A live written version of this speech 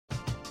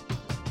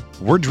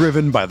We're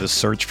driven by the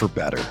search for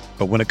better.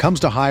 But when it comes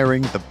to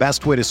hiring, the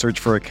best way to search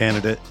for a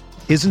candidate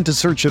isn't to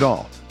search at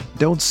all.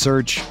 Don't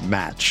search,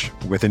 match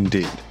with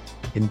Indeed.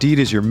 Indeed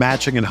is your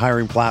matching and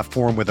hiring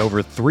platform with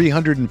over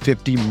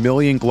 350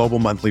 million global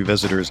monthly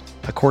visitors,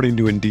 according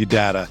to Indeed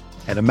data,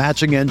 and a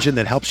matching engine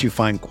that helps you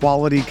find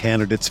quality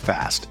candidates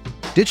fast.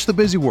 Ditch the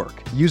busy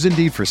work. Use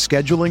Indeed for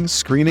scheduling,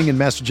 screening, and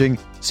messaging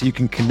so you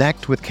can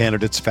connect with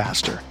candidates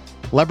faster.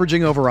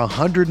 Leveraging over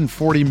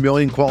 140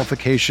 million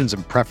qualifications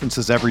and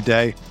preferences every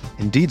day,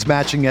 Indeed's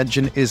matching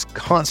engine is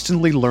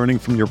constantly learning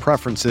from your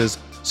preferences,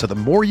 so the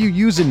more you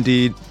use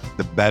Indeed,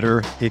 the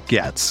better it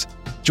gets.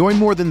 Join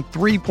more than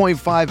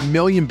 3.5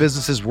 million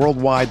businesses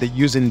worldwide that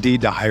use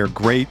Indeed to hire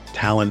great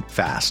talent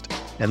fast.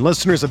 And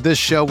listeners of this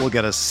show will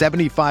get a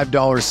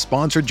 $75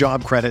 sponsored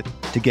job credit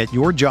to get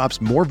your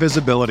jobs more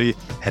visibility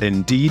at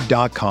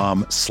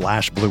Indeed.com/Blue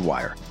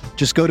Wire.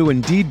 Just go to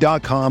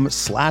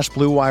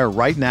Indeed.com/Blue Wire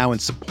right now and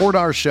support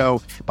our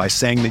show by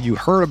saying that you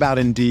heard about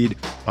Indeed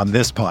on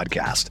this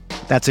podcast.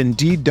 That's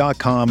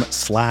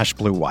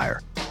Indeed.com/Blue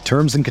Wire.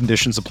 Terms and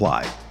conditions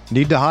apply.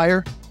 Need to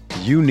hire?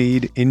 You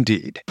need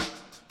Indeed.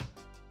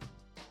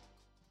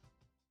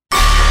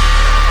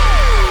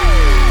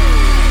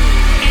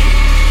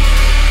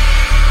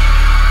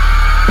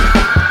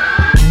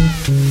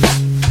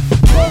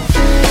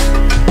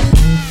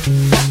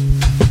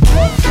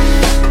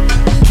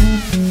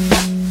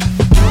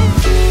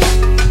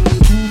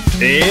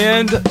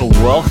 And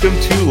welcome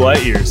to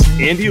Light Years.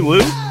 Andy, Lou,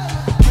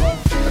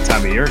 that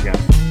time of year again.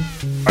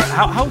 All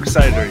right, how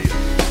excited are you?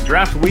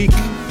 Draft week,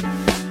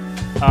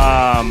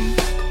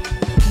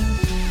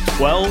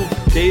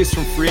 12 days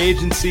from free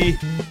agency,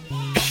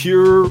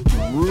 pure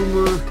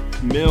rumor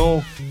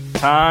mill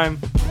time.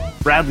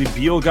 Bradley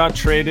Beal got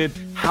traded.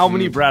 How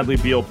many Bradley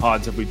Beal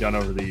pods have we done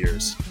over the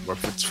years?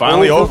 It's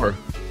finally over.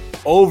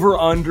 Over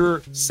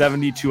under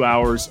 72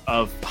 hours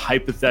of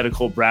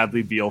hypothetical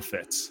Bradley Beal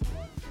fits.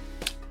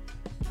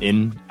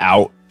 In,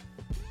 out.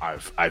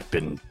 I've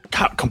been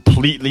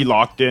completely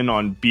locked in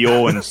on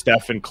Beal and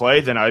Steph and Clay.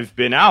 Then I've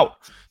been out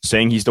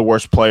saying he's the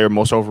worst player,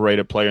 most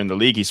overrated player in the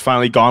league. He's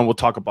finally gone. We'll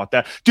talk about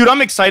that. Dude,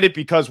 I'm excited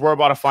because we're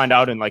about to find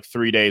out in like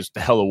 3 days what the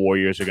hell the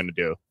Warriors are going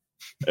to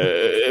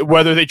do.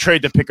 Whether they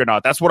trade the pick or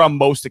not. That's what I'm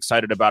most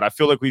excited about. I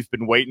feel like we've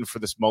been waiting for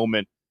this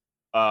moment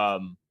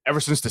ever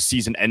since the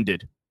season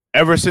ended.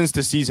 Ever since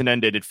the season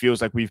ended, it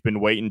feels like we've been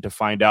waiting to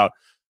find out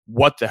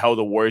what the hell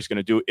the Warriors are going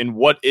to do and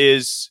what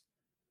is,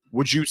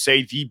 would you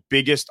say, the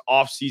biggest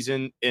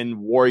offseason in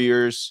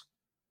Warriors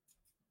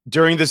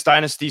during this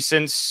dynasty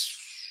since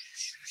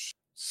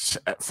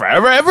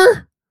forever,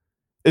 ever?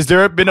 Has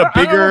there been a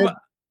bigger,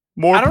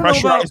 more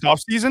pressurized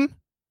offseason?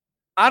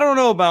 I don't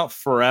know about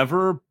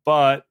forever,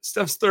 but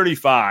Steph's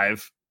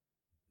 35.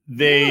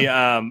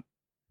 They're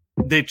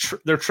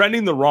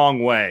trending the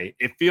wrong way.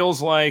 It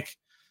feels like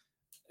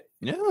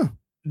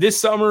this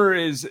summer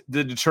is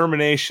the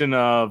determination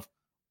of,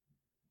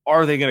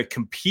 are they going to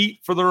compete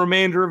for the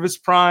remainder of his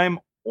prime,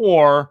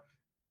 or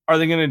are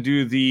they going to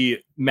do the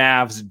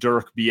Mavs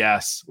Dirk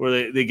BS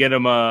where they get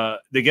him a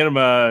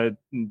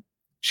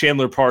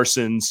Chandler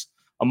Parsons,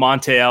 a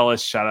Monte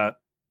Ellis, shout out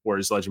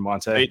Warriors legend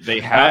Monte. They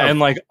have and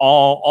like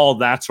all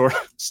that sort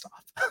of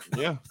stuff.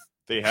 Yeah,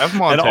 they have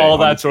Monte and all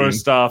that sort of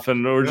stuff,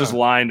 and we're just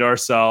lying to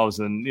ourselves,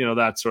 and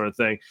that sort of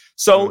thing.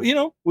 So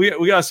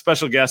we got a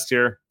special guest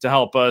here to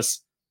help us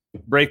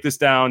break this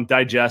down,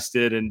 digest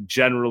it, and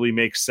generally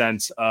make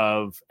sense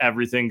of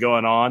everything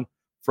going on.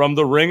 From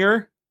The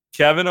Ringer,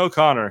 Kevin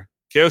O'Connor.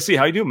 KOC,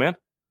 how you doing, man?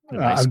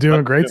 I'm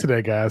doing great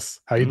today, guys.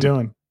 How you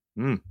doing?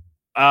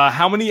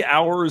 How many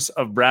hours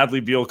of Bradley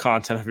Beal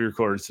content have you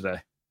recorded today?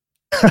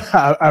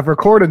 I've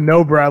recorded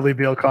no Bradley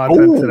Beal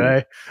content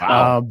today,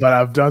 wow. But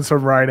I've done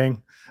some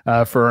writing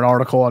for an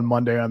article on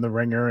Monday on The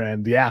Ringer.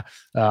 And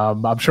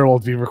I'm sure we'll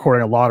be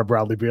recording a lot of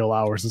Bradley Beal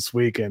hours this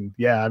week. And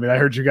I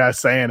heard you guys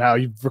saying how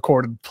you've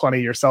recorded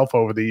plenty yourself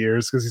over the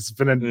years because he's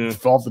been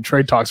involved in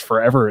trade talks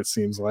forever, it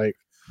seems like.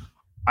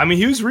 I mean,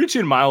 he was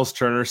reaching Miles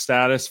Turner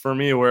status for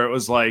me where it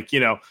was like,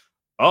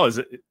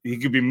 he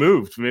could be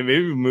moved,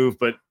 maybe moved,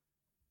 but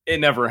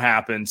it never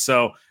happened.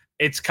 So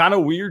it's kind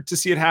of weird to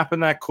see it happen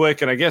that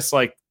quick. And I guess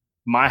like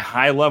my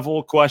high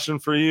level question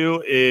for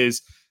you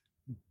is,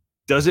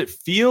 does it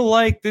feel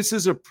like this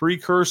is a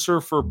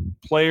precursor for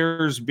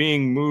players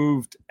being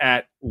moved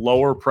at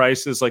lower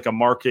prices, like a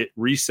market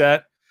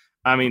reset?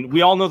 I mean,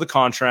 we all know the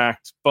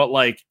contract, but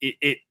like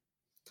we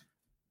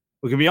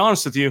can be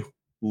honest with you,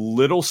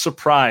 little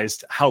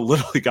surprised how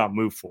little he got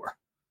moved for.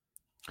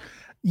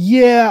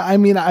 Yeah, I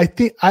mean, I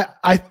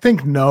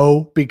think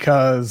no,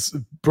 because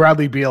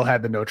Bradley Beal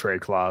had the no trade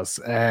clause.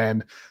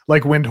 And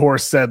like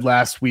Windhorst said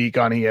last week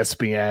on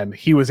ESPN,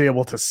 he was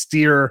able to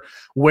steer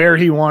where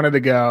he wanted to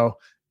go,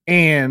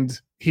 and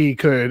he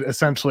could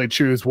essentially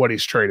choose what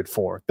he's traded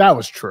for. That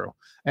was true.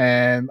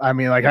 And I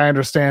mean, like, I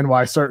understand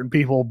why certain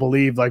people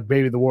believe like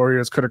maybe the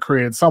Warriors could have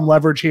created some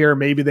leverage here.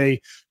 Maybe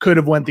they could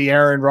have went the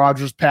Aaron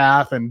Rodgers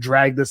path and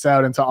dragged this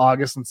out into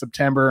August and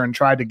September and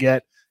tried to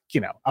get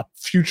a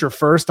future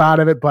first out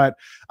of it. But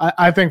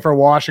I think for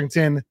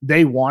Washington,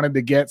 they wanted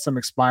to get some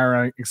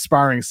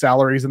expiring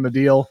salaries in the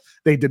deal.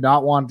 They did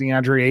not want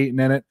DeAndre Ayton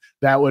in it.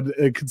 That would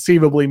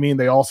conceivably mean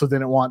they also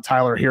didn't want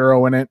Tyler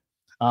Hero in it.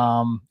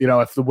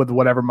 If with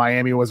whatever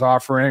Miami was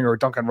offering or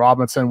Duncan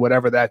Robinson,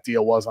 whatever that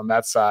deal was on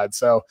that side.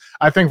 So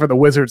I think for the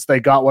Wizards, they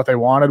got what they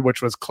wanted,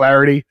 which was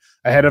clarity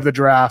ahead of the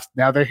draft.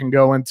 Now they can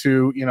go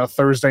into,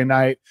 Thursday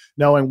night,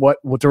 knowing what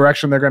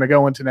direction they're going to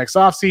go into next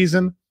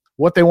offseason,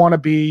 what they want to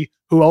be,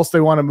 who else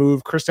they want to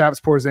move. Kristaps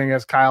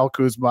Porzingis, Kyle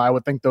Kuzma. I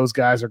would think those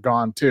guys are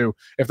gone too.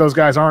 If those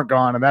guys aren't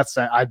gone, and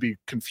I'd be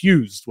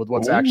confused with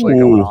what's actually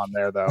going on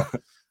there though.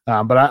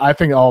 But I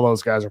think all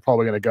those guys are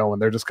probably going to go and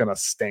they're just going to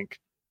stink.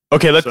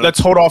 Okay, let's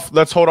hold off.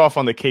 Let's hold off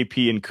on the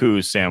KP and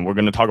Kuz, Sam. We're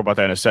going to talk about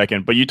that in a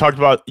second. But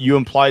you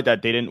implied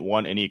that they didn't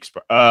want any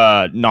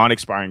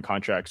non-expiring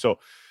contracts.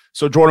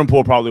 So Jordan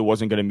Poole probably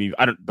wasn't going to be.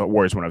 The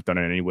Warriors wouldn't have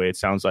done it anyway. It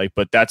sounds like,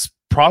 but that's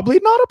probably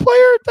not a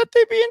player that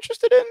they'd be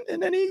interested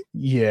in any.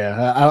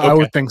 Yeah, I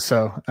would think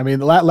so. I mean,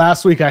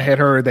 last week I had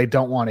heard they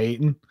don't want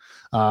Ayton.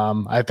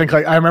 I think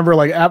I remember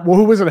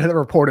who was it that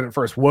reported it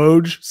first?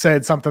 Woj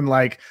said something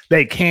like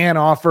they can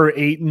offer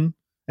Ayton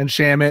and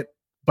Shamet,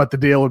 but the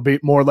deal would be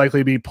more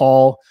likely be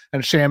Paul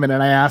and Shaman.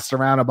 And I asked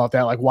around about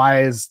that,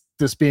 why is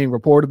this being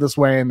reported this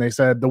way? And they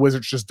said the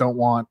Wizards just don't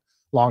want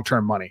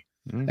long-term money.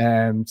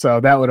 And so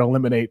that would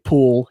eliminate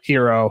Poole,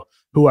 Hero,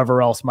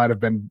 whoever else might have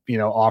been,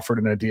 offered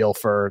in a deal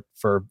for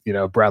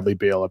Bradley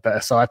Beal at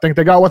best. So I think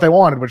they got what they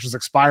wanted, which is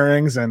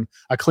expirings and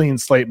a clean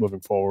slate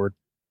moving forward.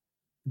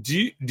 Do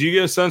you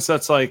get a sense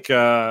that's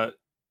a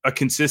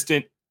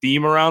consistent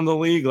theme around the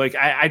league?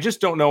 I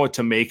just don't know what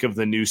to make of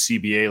the new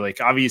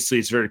CBA. Obviously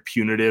it's very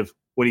punitive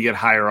when you get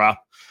higher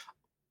up.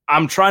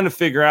 I'm trying to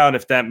figure out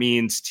if that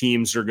means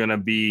teams are going to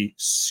be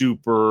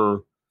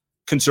super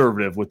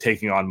conservative with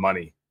taking on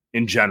money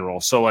in general.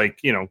 So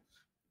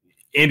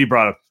Andy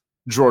brought up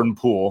Jordan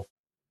Poole.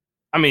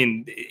 I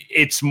mean,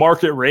 it's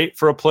market rate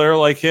for a player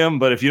like him,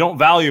 but if you don't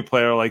value a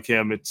player like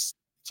him, it's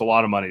a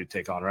lot of money to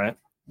take on, right?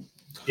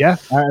 Yeah,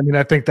 I mean,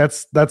 I think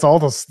that's all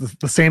the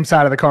same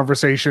side of the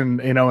conversation,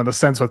 in the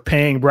sense with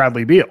paying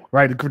Bradley Beal,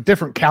 right? A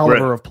different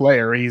caliber of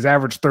player. He's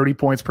averaged 30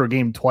 points per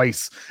game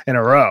twice in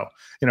a row,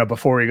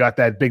 before he got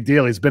that big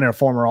deal. He's been a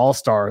former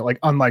all-star,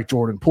 unlike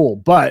Jordan Poole.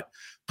 But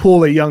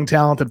Poole, a young,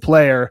 talented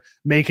player,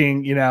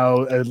 making,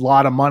 a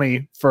lot of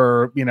money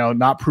for,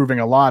 not proving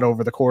a lot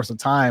over the course of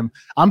time.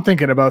 I'm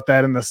thinking about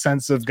that in the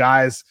sense of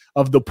guys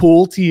of the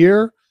Poole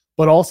tier,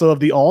 but also of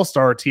the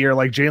all-star tier,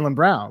 like Jaylen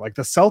Brown.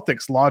 The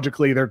Celtics,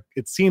 logically,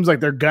 it seems like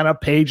they're going to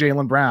pay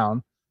Jaylen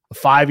Brown a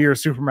 5-year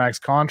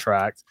Supermax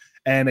contract,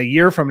 and a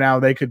year from now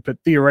they could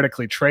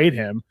theoretically trade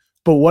him.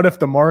 But what if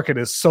the market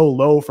is so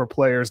low for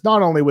players,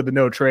 not only with the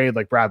no trade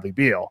like Bradley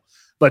Beal,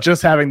 but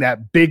just having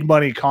that big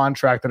money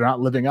contract that they're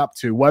not living up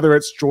to, whether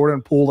it's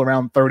Jordan Poole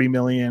around $30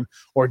 million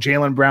or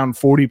Jaylen Brown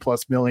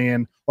 $40+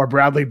 million or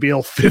Bradley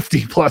Beal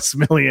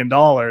 $50+ million.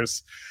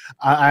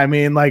 I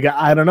mean,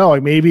 I don't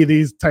know, maybe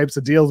these types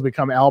of deals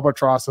become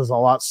albatrosses a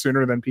lot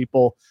sooner than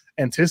people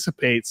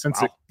anticipate,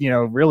 since it,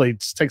 really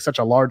just takes such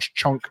a large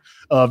chunk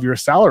of your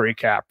salary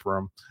cap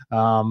room.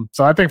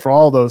 So I think for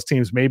all those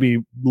teams,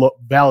 maybe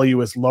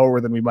value is lower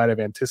than we might have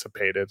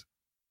anticipated.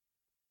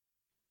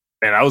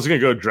 And I was going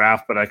to go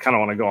draft, but I kind of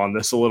want to go on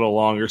this a little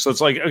longer. So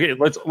it's okay,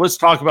 let's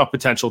talk about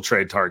potential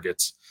trade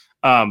targets.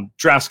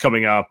 Draft's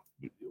coming up.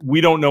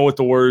 We don't know what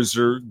the Warriors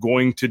are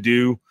going to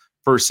do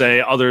per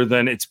se, other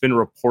than it's been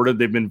reported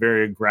they've been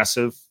very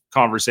aggressive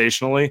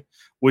conversationally,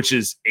 which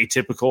is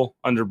atypical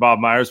under Bob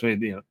Myers.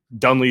 Maybe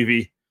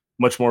Dunleavy,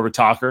 much more of a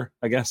talker,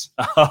 I guess.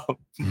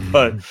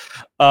 But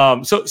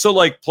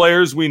so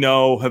players we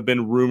know have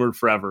been rumored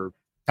forever.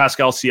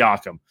 Pascal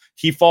Siakam,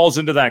 he falls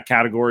into that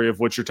category of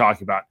what you're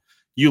talking about.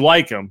 You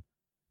like him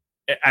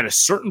at a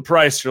certain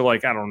price. You're I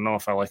don't know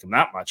if I like him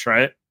that much,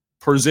 right?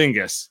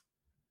 Porzingis,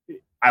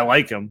 I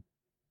like him.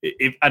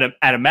 If at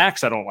a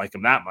max, I don't like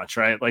him that much,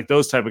 right?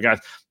 Those type of guys.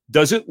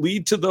 Does it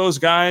lead to those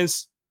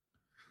guys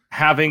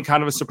having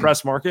kind of a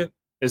suppressed market?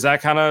 Is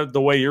that kind of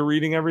the way you're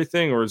reading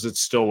everything, or is it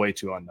still way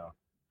too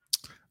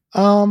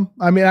unknown?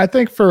 I mean, I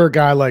think for a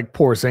guy like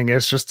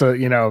Porzingis, just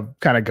to,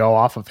 kind of go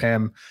off of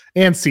him,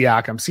 and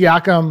Siakam,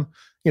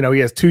 he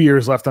has 2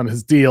 years left on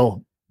his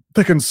deal.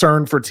 The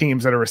concern for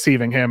teams that are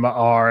receiving him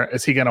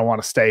is he going to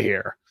want to stay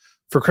here?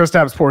 For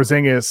Kristaps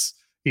Porzingis,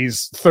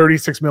 he's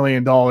 $36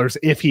 million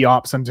if he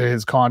opts into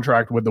his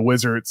contract with the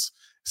Wizards.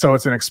 So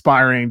it's an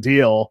expiring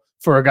deal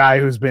for a guy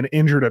who's been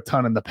injured a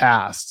ton in the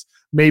past.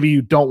 Maybe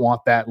you don't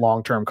want that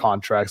long-term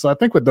contract. So I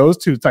think with those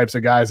two types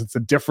of guys, it's a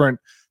different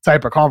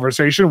type of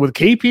conversation. With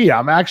KP,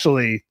 I'm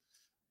actually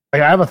I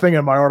have a thing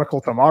in my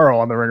article tomorrow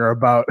on The Ringer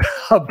about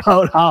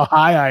how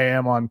high I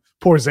am on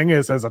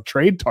Porzingis as a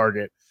trade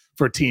target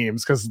for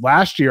teams, because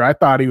last year I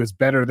thought he was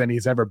better than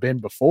he's ever been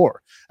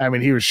before. I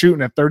mean, he was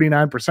shooting at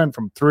 39%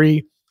 from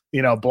three,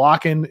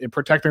 blocking and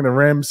protecting the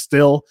rim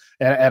still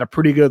at a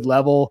pretty good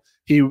level.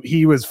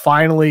 He was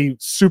finally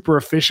super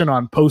efficient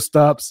on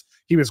post-ups.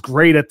 He was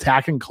great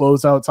attacking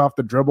closeouts off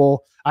the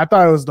dribble. I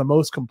thought it was the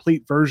most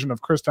complete version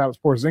of Kristaps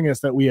Porzingis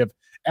that we have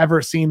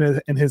ever seen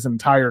in his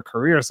entire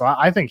career. So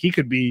I think he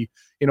could be,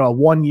 a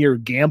 1-year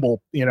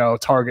gamble,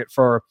 target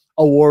for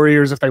a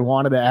Warriors if they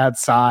wanted to add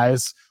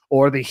size,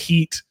 or the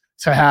Heat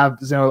to have,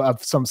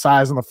 some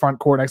size in the front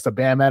court next to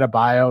Bam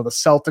Adebayo. The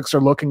Celtics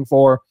are looking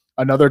for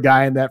another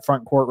guy in that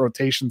front court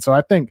rotation. So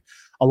I think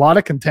a lot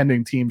of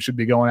contending teams should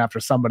be going after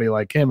somebody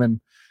like him.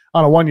 And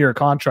on a 1-year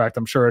contract,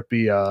 I'm sure it'd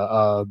be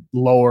a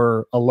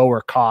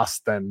lower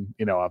cost than,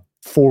 a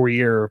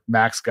 4-year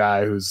max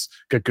guy who's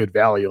got good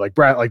value. Like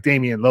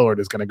Damian Lillard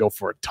is going to go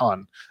for a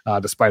ton,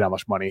 despite how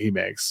much money he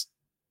makes.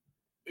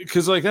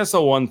 Because that's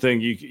the one thing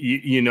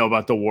you know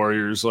about the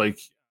Warriors. Like,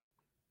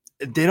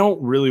 they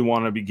don't really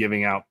want to be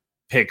giving out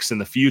picks in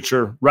the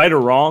future, right or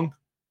wrong.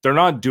 They're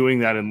not doing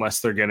that unless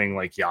they're getting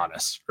like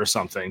Giannis or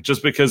something.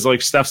 Just because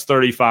like Steph's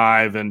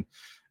 35 and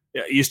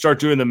you start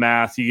doing the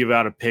math, you give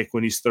out a pick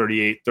when he's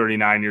 38,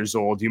 39 years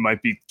old, you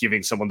might be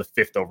giving someone the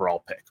 5th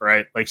overall pick,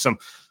 right? Like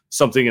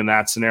something in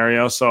that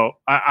scenario. So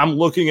I'm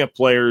looking at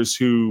players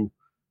who,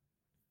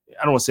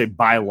 I don't want to say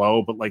buy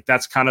low, but like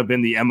that's kind of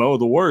been the MO of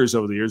the Warriors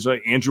over the years.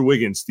 Like Andrew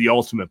Wiggins, the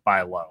ultimate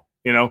buy low.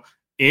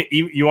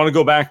 You want to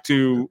go back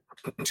to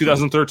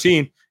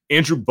 2013,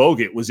 Andrew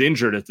Bogut was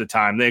injured at the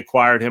time. They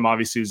acquired him.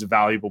 Obviously, he was a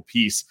valuable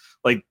piece.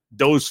 Like,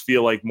 those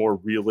feel like more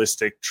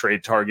realistic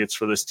trade targets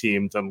for this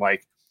team than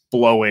like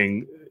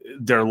blowing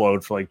their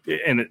load for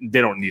and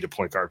they don't need a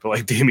point guard, but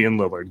like Damian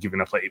Lillard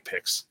giving up like 8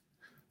 picks.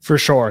 For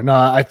sure. No,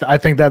 I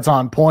think that's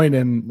on point.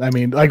 And I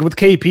mean, like with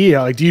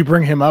KP, like, do you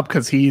bring him up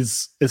because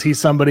is he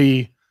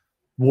somebody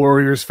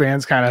Warriors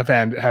fans kind of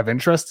have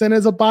interest in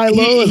as a buy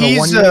low?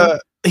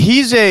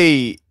 He's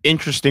a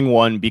interesting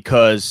one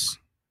because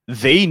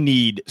they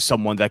need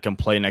someone that can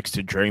play next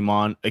to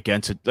Draymond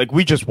against it. Like,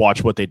 we just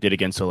watched what they did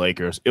against the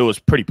Lakers. It was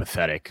pretty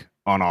pathetic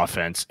on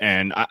offense.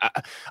 And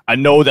I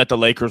know that the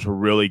Lakers were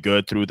really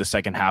good through the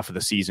second half of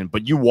the season,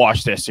 but you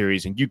watch that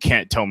series and you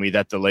can't tell me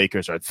that the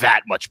Lakers are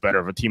that much better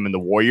of a team than the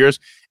Warriors.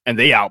 And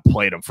they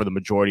outplayed them for the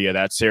majority of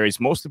that series,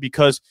 mostly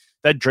because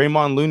that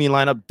Draymond Looney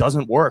lineup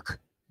doesn't work.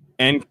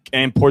 And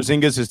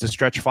Porzingis is the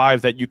stretch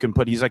 5 that you can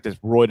put. He's like this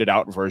roided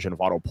out version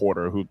of Otto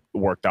Porter who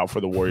worked out for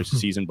the Warriors the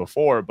season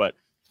before. But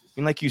I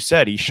mean, like you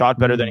said, he shot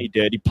better than he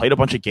did. He played a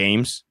bunch of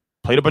games,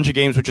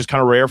 which is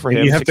kind of rare for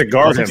him. You have to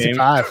guard him.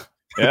 65.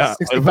 Yeah,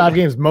 65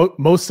 games,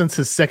 most since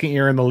his second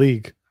year in the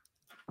league.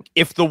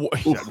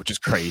 Which is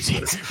crazy,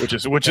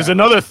 which is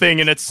another thing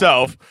in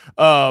itself.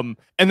 And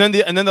then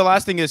the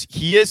last thing is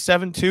he is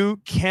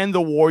 7'2". Can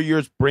the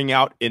Warriors bring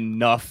out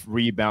enough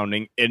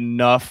rebounding,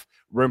 enough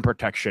rim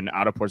protection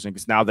out of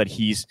Porzingis now that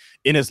he's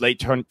in his late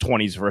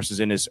 20s versus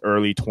in his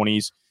early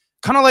 20s?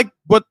 Kind of like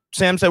what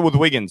Sam said with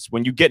Wiggins.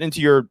 When you get into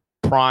your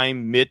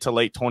prime mid to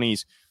late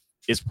 20s,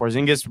 is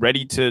Porzingis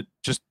ready to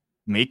just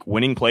make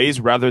winning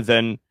plays rather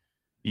than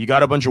you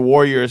got a bunch of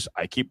Warriors?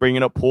 I keep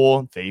bringing up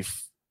Poole.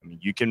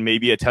 You can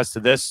maybe attest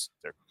to this.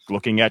 They're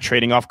looking at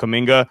trading off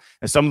Kuminga,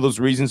 and some of those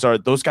reasons are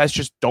those guys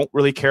just don't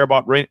really care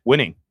about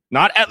winning.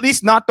 At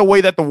least not the way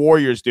that the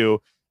Warriors do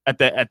at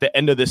the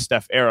end of this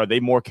Steph era.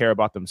 They more care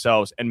about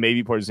themselves, and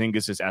maybe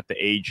Porzingis is at the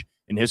age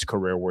in his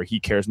career where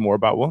he cares more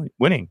about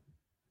winning.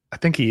 I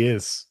think he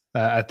is.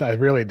 I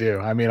really do.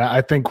 I mean,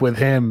 I think with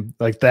him,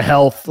 like the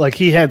health, like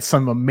he had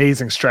some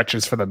amazing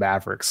stretches for the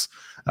Mavericks.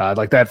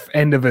 Like that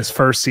end of his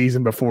first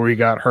season before he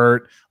got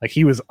hurt, like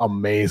he was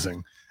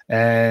amazing.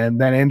 And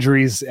then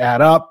injuries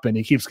add up and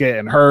he keeps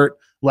getting hurt.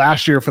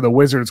 Last year for the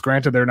Wizards,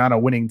 granted they're not a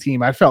winning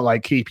team, I felt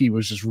like KP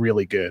was just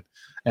really good.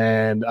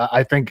 And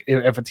I think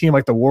if a team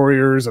like the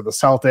Warriors or the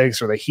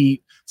Celtics or the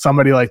Heat,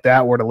 somebody like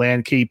that were to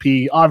land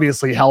KP,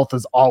 obviously health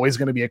is always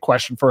going to be a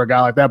question for a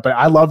guy like that. But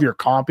I love your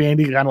comp,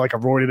 Andy, kind of like a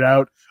roided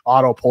out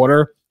Otto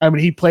Porter. I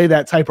mean, he played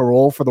that type of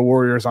role for the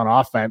Warriors on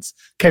offense,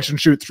 catch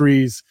and shoot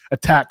threes,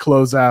 attack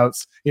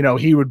closeouts.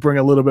 He would bring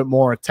a little bit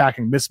more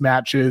attacking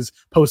mismatches,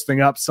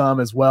 posting up some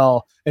as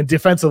well. And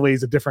defensively,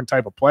 he's a different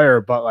type of player,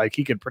 but like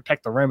he could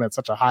protect the rim at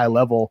such a high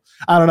level.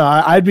 I don't know.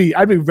 I'd be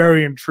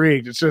very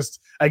intrigued. It's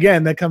just,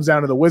 again, that comes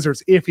down to the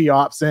Wizards. If he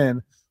opts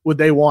in, would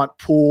they want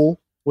Poole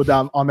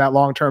on that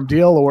long-term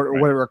deal, or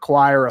would it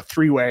require a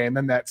 3-way? And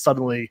then that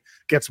suddenly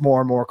gets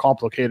more and more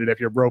complicated if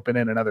you're roping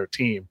in another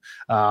team.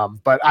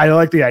 But I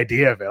like the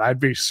idea of it. I'd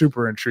be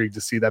super intrigued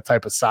to see that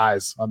type of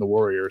size on the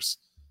Warriors.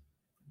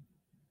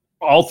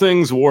 All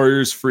things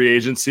Warriors free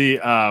agency.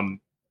 Come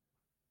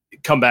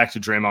back to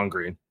Draymond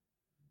Green.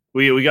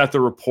 We got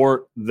the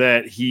report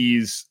that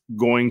he's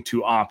going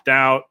to opt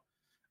out.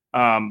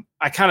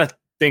 I kind of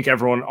think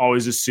everyone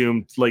always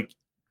assumed like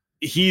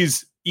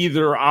he's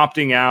either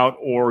opting out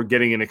or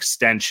getting an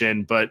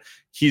extension, but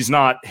he's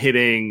not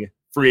hitting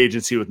free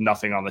agency with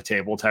nothing on the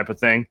table type of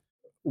thing.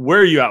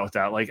 Where are you at with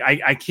that? Like,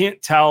 I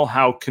can't tell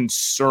how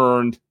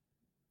concerned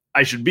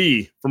I should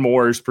be from a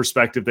Warriors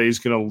perspective that he's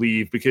going to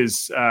leave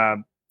because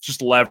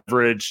just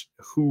leverage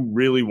who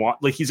really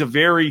like he's a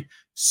very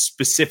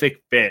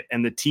specific fit,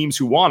 and the teams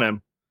who want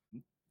him,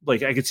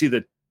 like I could see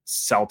the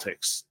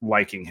Celtics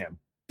liking him.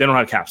 They don't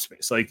have cap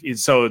space. Like,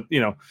 so,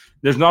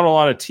 there's not a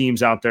lot of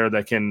teams out there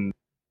that can.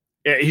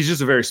 He's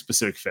just a very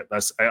specific fit.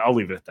 I'll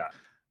leave it at that.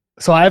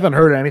 So I haven't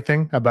heard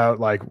anything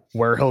about like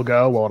where he'll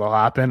go, what'll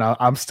happen.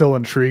 I'm still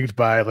intrigued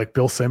by like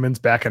Bill Simmons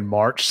back in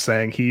March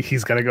saying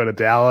he's going to go to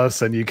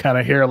Dallas, and you kind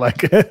of hear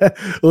like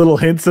little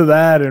hints of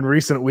that in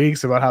recent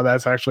weeks about how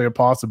that's actually a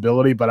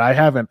possibility. But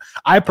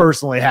I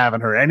personally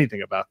haven't heard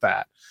anything about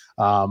that.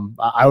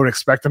 I would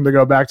expect him to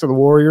go back to the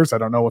Warriors. I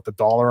don't know what the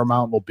dollar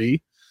amount will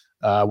be,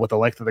 what the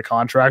length of the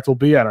contract will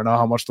be. I don't know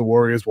how much the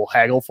Warriors will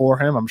haggle for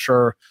him. I'm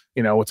sure,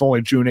 it's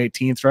only June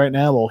 18th right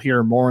now. We'll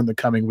hear more in the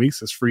coming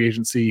weeks as free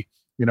agency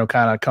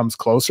kind of comes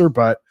closer,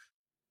 but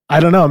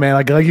I don't know, man.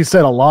 Like you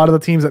said, a lot of the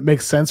teams that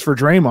make sense for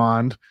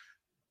Draymond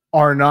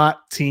are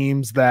not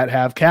teams that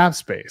have cap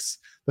space.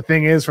 The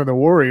thing is, for the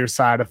Warriors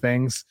side of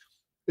things,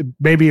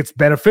 maybe it's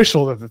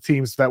beneficial that the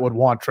teams that would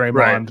want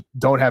Draymond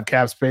don't have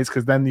cap space,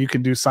 because then you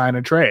can do sign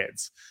and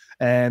trades.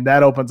 And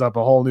that opens up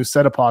a whole new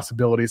set of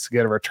possibilities to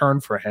get a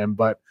return for him.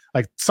 But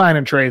like sign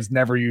and trades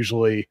never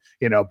usually,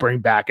 bring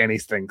back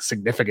anything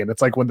significant.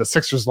 It's like when the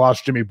Sixers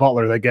lost Jimmy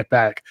Butler, they get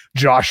back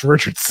Josh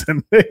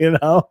Richardson,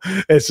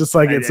 It's just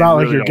like, it's not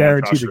really like you're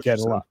guaranteed to get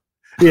a lot.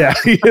 Yeah,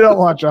 you don't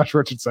want Josh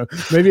Richardson.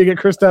 Maybe you get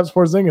Kristaps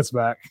Porzingis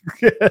back.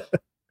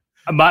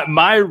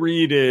 My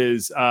read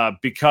is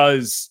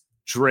because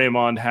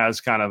Draymond has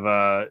kind of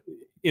a,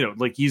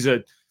 like he's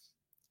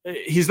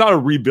not a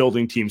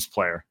rebuilding teams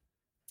player.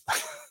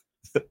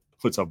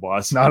 What's up,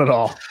 boss? Not at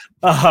all.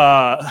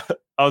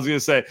 I was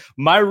gonna say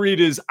my read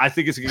is I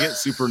think it's gonna get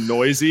super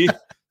noisy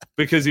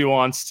because he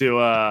wants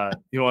to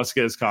get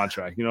his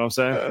contract. You know what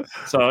I'm saying?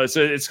 So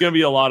it's gonna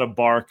be a lot of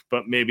bark,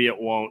 but maybe it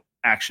won't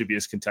actually be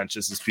as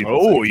contentious as people.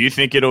 Oh, you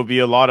think it'll be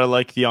a lot of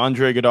like the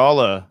Andre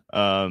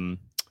Iguodala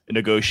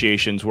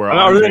negotiations where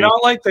are they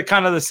not like the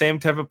kind of the same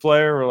type of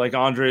player where like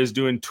Andre is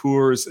doing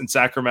tours in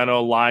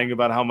Sacramento, lying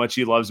about how much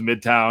he loves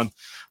Midtown?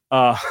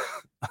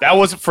 That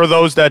was, for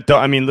those that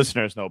don't,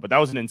 listeners know, but that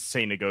was an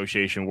insane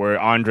negotiation where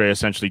Andre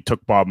essentially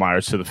took Bob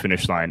Myers to the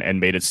finish line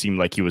and made it seem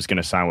like he was going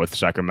to sign with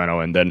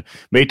Sacramento, and then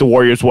made the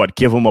Warriors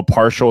give him a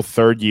partial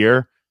third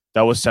year.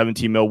 That was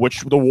 $17 million,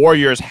 which the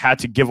Warriors had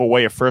to give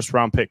away a first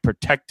round pick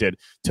protected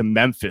to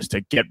Memphis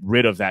to get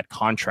rid of that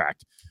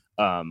contract.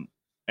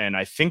 And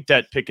I think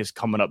that pick is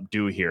coming up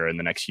due here in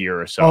the next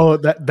year or so. Oh,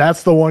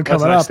 that's the one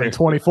coming up in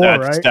 24,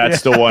 right?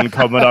 That's the one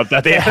coming up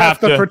that they have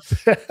to.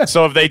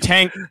 So if they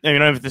tank,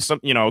 if this,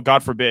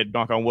 God forbid,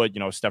 knock on wood,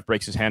 Steph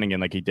breaks his hand again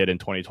like he did in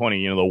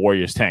 2020, the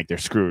Warriors tank, they're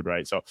screwed,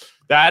 right? So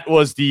that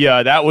was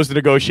the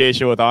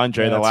negotiation with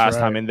Andre the last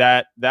time, and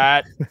that.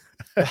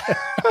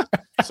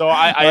 So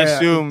I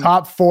assume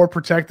top 4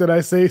 protected.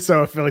 I see.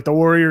 So if like the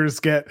Warriors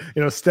get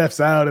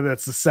Steph's out and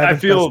it's the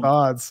 7th best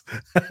odds.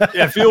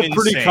 I feel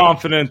pretty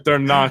confident they're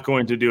not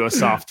going to do a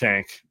soft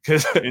tank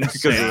because of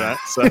that.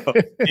 So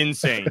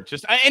insane.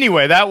 Just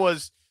anyway,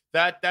 that's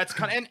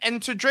kind of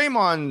and to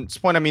Draymond's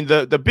point,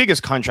 the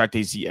biggest contract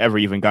he's ever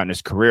even got in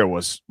his career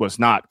was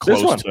not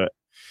close to it.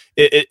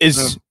 It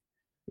is.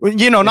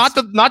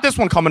 Not this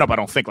one coming up. I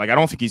don't think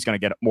he's going to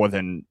get more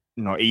than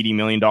 $80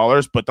 million.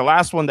 But the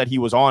last one that he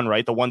was on,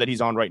 right, the one that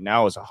he's on right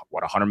now is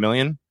 $100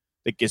 million.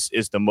 I think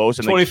is the most.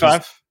 And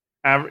 25,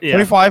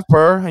 25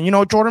 per.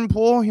 And Jordan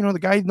Poole, the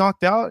guy he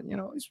knocked out,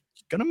 he's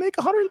going to make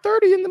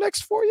 130 in the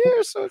next 4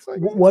 years. So it's like,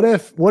 what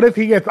if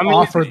he gets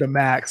offered the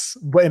max,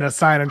 but in a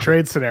sign and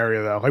trade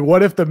scenario though? Like,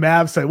 what if the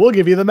Mavs say, "We'll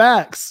give you the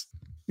max"?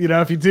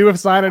 If you do a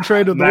sign and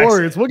trade with the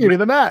Warriors, we'll give you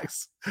the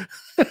max.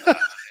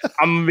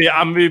 I'm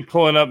gonna be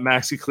pulling up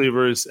Maxi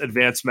Kleber's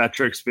advanced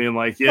metrics, being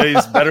like, "Yeah,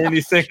 he's better than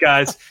you think,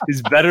 guys.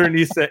 He's better than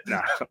you think."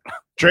 Nah.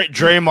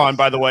 Draymond,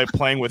 by the way,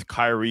 playing with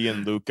Kyrie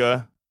and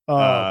Luka.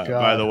 God.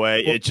 By the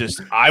way, it just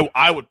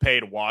I would pay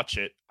to watch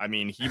it.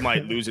 He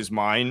might lose his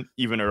mind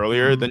even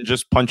earlier than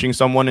just punching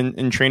someone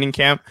in training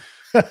camp.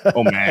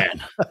 Oh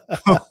man,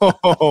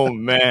 oh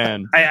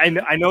man.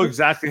 I know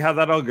exactly how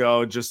that'll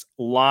go. Just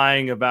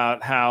lying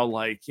about how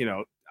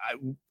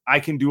I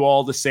can do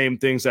all the same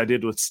things I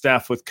did with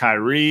Steph with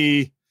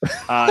Kyrie.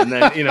 And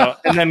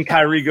then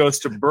Kyrie goes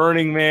to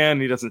Burning Man.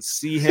 He doesn't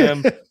see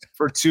him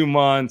for 2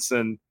 months.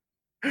 And,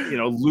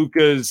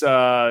 Luka's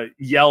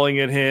yelling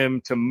at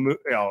him to move.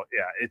 Oh,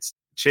 yeah. It's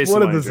chasing.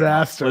 What a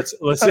disaster.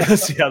 Let's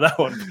see how that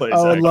one plays.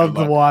 I would love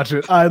to watch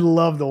it. I'd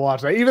love to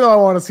watch that. Even though I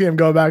want to see him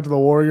go back to the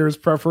Warriors,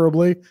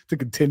 preferably to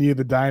continue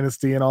the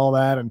dynasty and all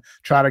that and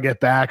try to get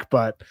back.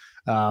 But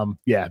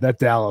that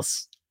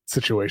Dallas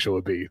situation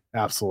would be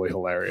absolutely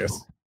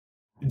hilarious.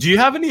 Do you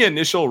have any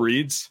initial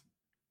reads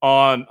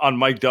on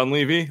Mike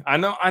Dunleavy? I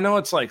know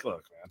it's like,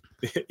 look,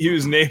 man, he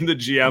was named the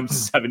GM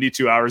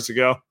 72 hours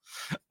ago,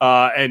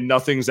 and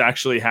nothing's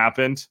actually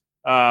happened.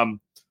 But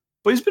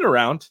he's been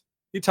around.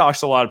 He talks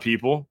to a lot of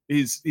people.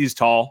 He's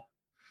tall.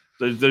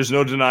 There's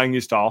no denying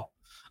he's tall.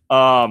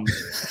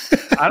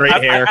 Great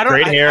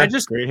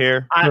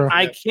hair.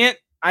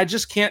 I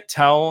just can't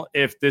tell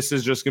if this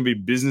is just going to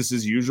be business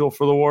as usual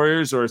for the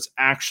Warriors, or it's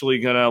actually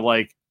going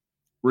to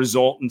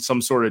result in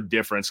some sort of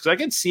difference. Because I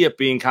can see it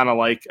being kind of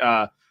like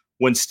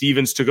when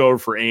Stevens took over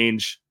for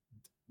Ainge,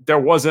 there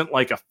wasn't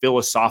a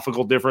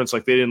philosophical difference.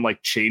 They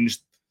didn't change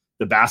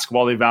the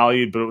basketball they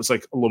valued, but it was a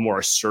little more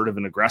assertive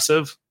and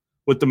aggressive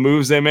with the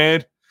moves they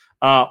made.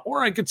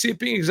 Or I could see it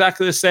being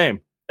exactly the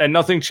same. and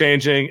nothing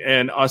changing,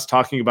 and us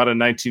talking about a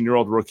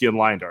 19-year-old rookie and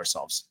lying to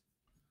ourselves.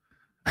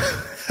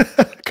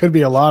 Could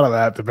be a lot of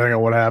that depending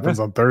on what happens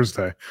on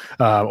Thursday,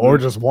 or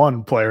just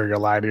one player you're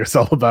lying to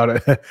yourself about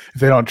it if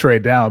they don't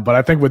trade down. But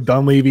I think with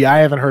Dunleavy, I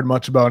haven't heard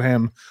much about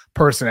him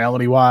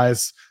personality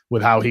wise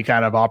with how he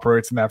kind of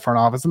operates in that front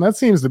office. And that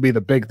seems to be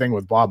the big thing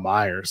with Bob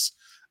Myers.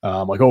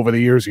 Like over the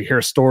years, you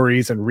hear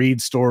stories and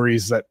read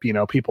stories that,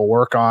 people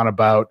work on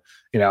about,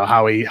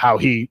 how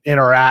he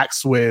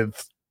interacts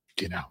with,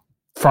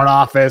 front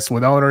office,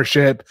 with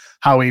ownership,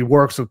 how he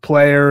works with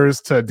players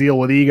to deal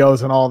with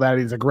egos and all that.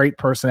 He's a great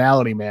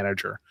personality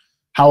manager.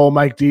 How will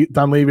Mike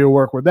Dunleavy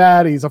work with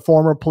that? He's a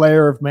former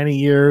player of many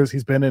years.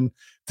 He's been in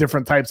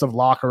different types of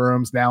locker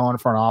rooms, now on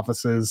front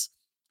offices.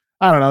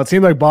 I don't know. It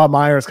seemed like Bob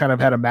Myers kind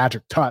of had a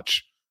magic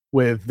touch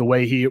with the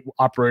way he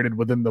operated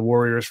within the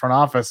Warriors front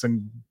office.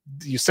 And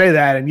you say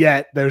that, and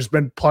yet there's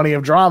been plenty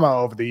of drama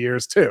over the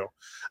years too.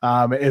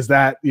 Is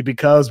that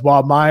because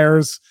Bob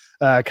Myers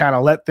kind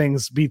of let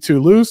things be too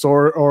loose,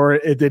 or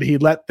did he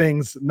let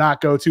things not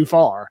go too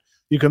far?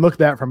 You can look at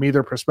that from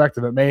either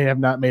perspective. It may have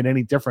not made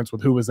any difference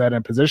with who was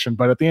in position,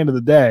 but at the end of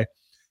the day,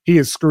 he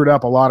has screwed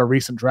up a lot of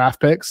recent draft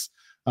picks.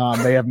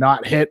 They have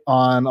not hit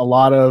on a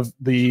lot of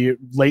the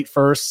late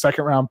first,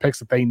 second round picks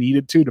that they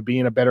needed to be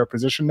in a better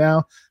position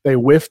now. They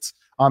whiffed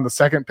on the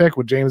second pick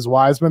with James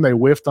Wiseman. They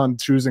whiffed on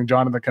choosing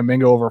Jonathan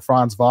Kuminga over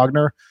Franz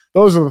Wagner.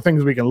 Those are the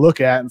things we can look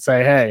at and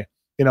say, hey,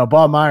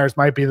 Bob Myers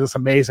might be this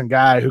amazing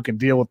guy who can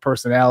deal with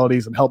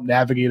personalities and help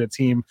navigate a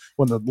team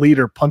when the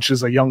leader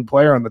punches a young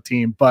player on the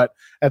team. But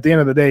at the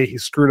end of the day, he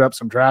screwed up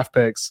some draft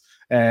picks,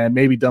 and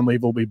maybe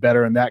Dunleavy will be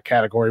better in that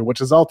category,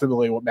 which is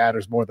ultimately what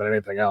matters more than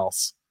anything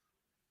else.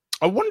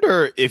 I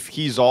wonder if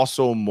he's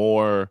also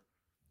more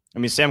 – I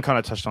mean, Sam kind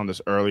of touched on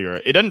this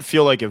earlier. It doesn't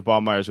feel like if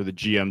Bob Myers were the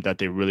GM that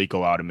they really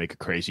go out and make a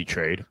crazy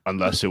trade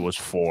unless it was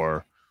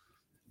for –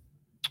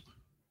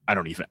 I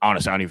don't even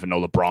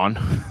know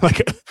LeBron.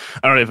 Like,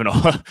 I don't even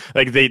know.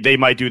 Like they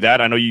might do that.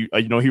 I know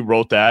he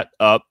wrote that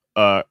up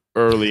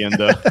early in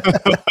the.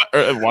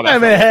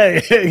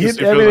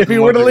 If he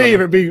were to leave,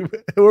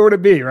 who would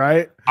it be,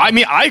 right? I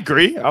mean, I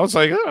agree. I was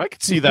like, I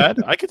could see that.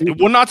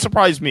 It would not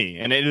surprise me,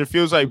 and it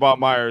feels like Bob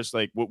Myers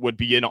would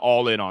be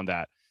all in on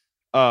that.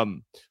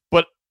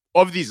 But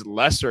of these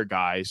lesser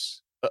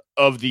guys,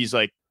 of these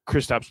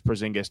Kristaps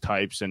Porzingis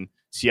types, and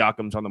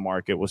Siakam's on the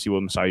market. We'll see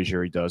what Masai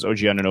Ujiri does. OG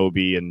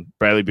Anunoby and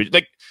Bradley Beal.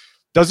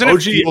 Doesn't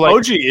it feel like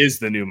OG is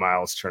the new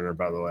Miles Turner,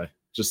 by the way?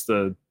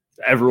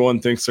 Everyone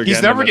thinks they're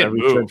he's never getting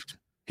moved.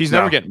 He's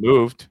never getting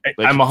moved.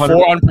 I'm 100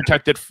 4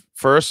 unprotected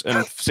first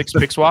and 6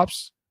 pick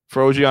swaps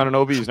for OG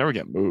Anunoby. He's never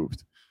getting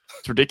moved.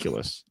 It's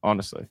ridiculous,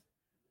 honestly.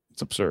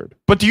 It's absurd.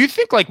 But do you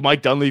think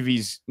Mike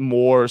Dunleavy's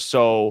more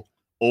so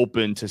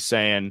open to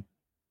saying,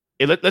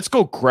 hey, let's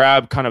go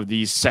grab kind of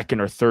these second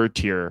or third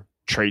tier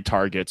trade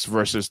targets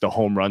versus the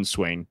home run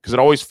swing? Because it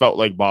always felt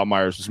like Bob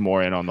Myers was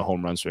more in on the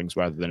home run swings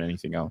rather than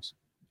anything else.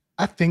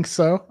 I think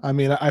so. I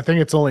mean, I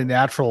think it's only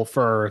natural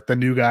for the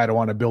new guy to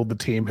want to build the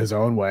team his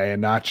own way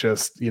and not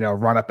just,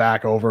 run it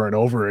back over and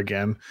over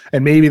again.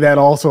 And maybe that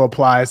also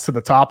applies to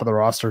the top of the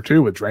roster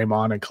too with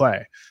Draymond and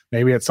Clay.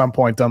 Maybe at some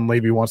point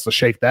Dunleavy wants to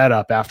shake that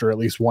up after at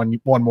least one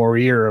more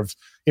year of,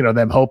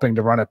 them hoping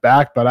to run it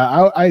back. But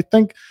I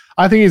think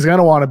he's going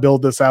to want to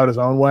build this out his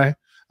own way.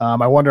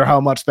 I wonder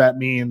how much that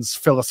means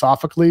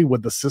philosophically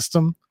with the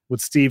system, with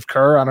Steve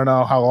Kerr. I don't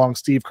know how long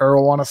Steve Kerr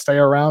will want to stay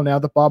around now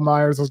that Bob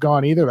Myers is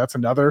gone either. That's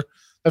another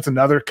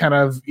kind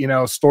of,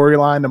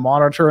 storyline to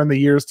monitor in the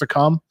years to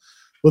come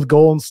with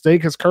Golden State,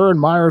 because Kerr and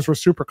Myers were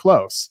super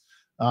close.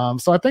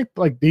 So I think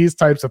these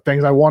types of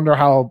things, I wonder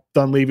how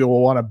Dunleavy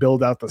will want to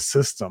build out the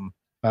system.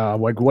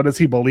 What does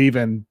he believe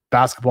in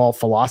basketball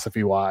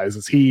philosophy wise?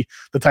 Is he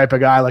the type of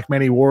guy like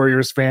many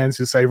Warriors fans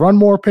who say, run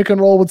more pick and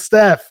roll with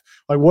Steph?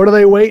 What are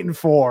they waiting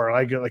for?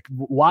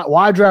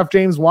 Why draft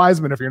James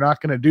Wiseman if you're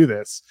not going to do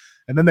this?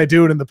 And then they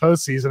do it in the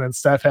postseason, and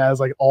Steph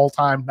has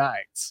all-time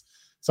nights.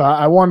 So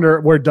I wonder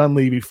where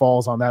Dunleavy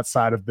falls on that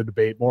side of the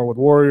debate, more with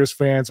Warriors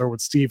fans or with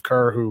Steve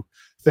Kerr, who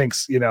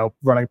thinks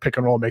running pick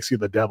and roll makes you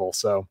the devil.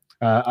 So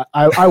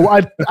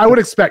I would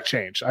expect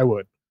change. I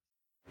would.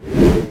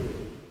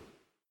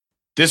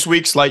 This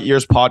week's Light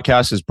Years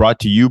podcast is brought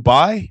to you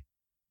by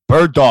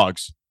Bird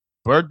Dogs.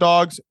 Bird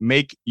Dogs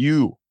make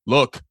you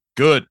look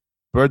good.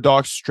 Bird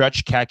Dogs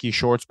stretch khaki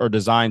shorts are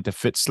designed to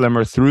fit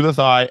slimmer through the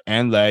thigh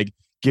and leg,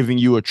 giving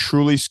you a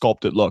truly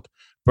sculpted look.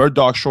 Bird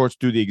Dog shorts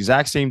do the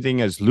exact same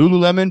thing as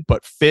Lululemon,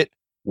 but fit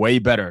way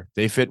better.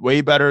 They fit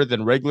way better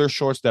than regular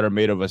shorts that are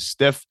made of a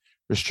stiff,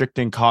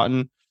 restricting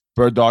cotton.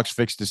 Bird Dogs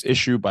fixed this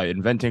issue by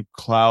inventing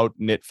cloud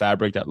knit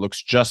fabric that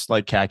looks just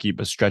like khaki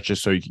but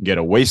stretches so you can get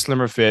a way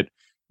slimmer fit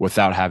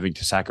without having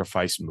to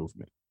sacrifice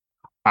movement.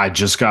 I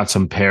just got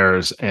some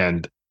pairs,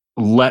 and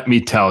let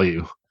me tell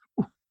you,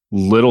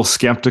 little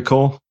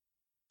skeptical,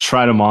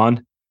 tried them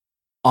on,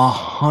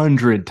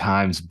 100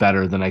 times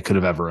better than I could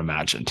have ever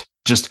imagined.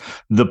 Just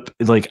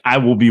I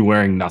will be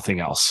wearing nothing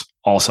else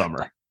all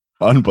summer.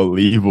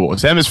 Unbelievable.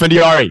 Sam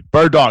Esfandiari,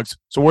 Bird Dogs.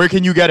 So where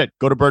can you get it?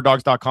 Go to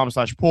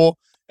birddogs.com/pool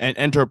and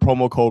enter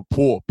promo code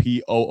POOL,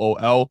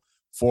 POOL,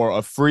 for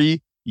a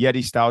free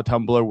Yeti style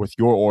tumbler with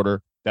your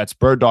order. That's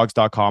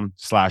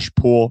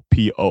birddogs.com/pool,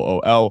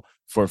 POOL,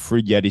 for a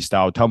free Yeti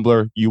style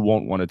tumbler. You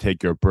won't want to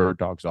take your bird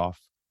dogs off.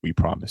 We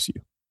promise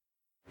you.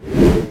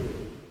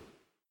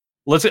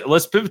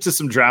 Let's pivot to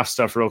some draft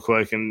stuff real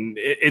quick, and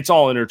it's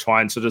all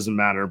intertwined, so it doesn't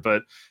matter.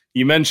 But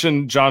you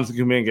mentioned Jonathan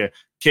Kuminga.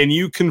 Can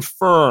you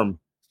confirm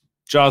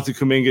Jonathan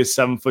Kuminga is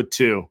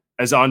 7'2",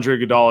 as Andre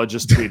Iguodala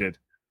just tweeted?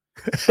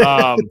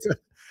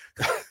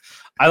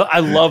 I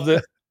love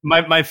that.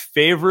 My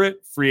favorite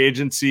free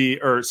agency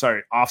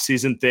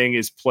offseason thing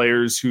is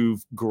players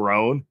who've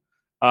grown.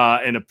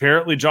 And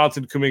apparently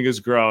Jonathan Kuminga's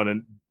grown,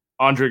 and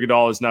Andre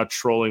Iguodala is now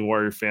trolling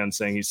Warrior fans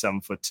saying he's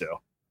 7'2".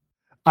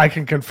 I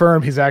can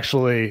confirm he's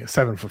actually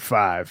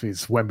 7'5".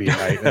 He's Wemby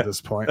height at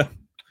this point.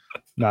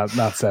 Not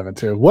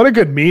 7'2". What a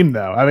good meme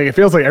though. I mean, it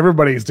feels like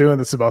everybody's doing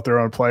this about their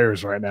own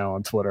players right now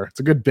on Twitter.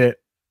 It's a good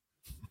bit.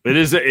 It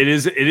is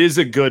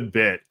a good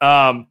bit.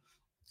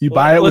 You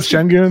buy it with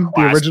Şengün,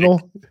 the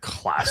original?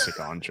 Classic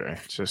Andre.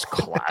 Just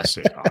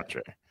classic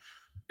Andre.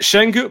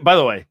 Şengün, by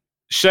the way,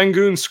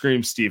 Şengün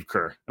screams Steve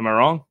Kerr. Am I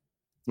wrong?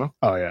 No?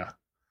 Oh, yeah.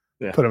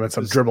 Put him in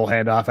some dribble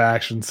handoff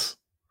actions.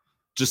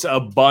 Just a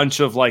bunch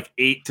of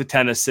 8 to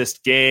 10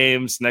 assist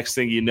games. Next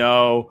thing you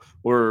know,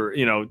 or,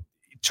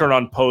 turn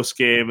on post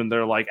game and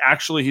they're like,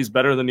 actually, he's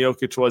better than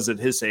Jokic was at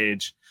his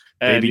age.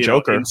 And, Baby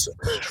Joker.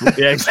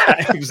 Yeah,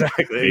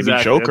 exactly.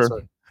 Baby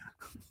Joker.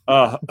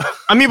 I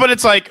mean,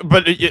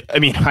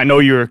 I know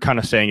you're kind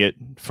of saying it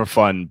for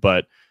fun,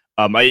 but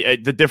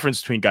the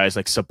difference between guys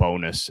like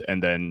Sabonis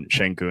and then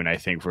Şengün, I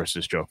think,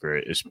 versus Joker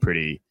is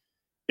pretty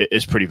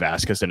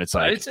vast. Because then it's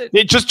like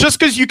just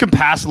because you can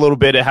pass a little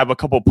bit and have a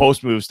couple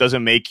post moves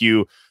doesn't make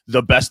you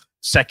the best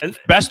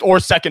or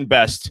second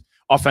best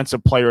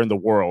offensive player in the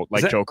world,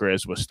 like Joker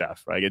is with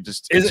Steph. Right?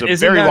 It's a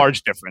very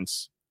large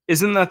difference.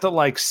 Isn't that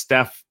the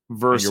Steph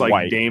versus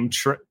Dame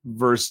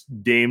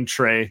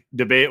Trey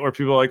debate where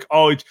people are like,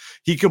 oh,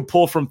 he can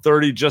pull from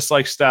 30 just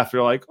like Steph?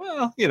 You're like,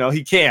 well,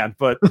 he can,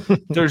 but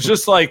there's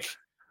just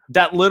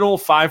that little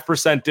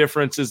 5%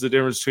 difference is the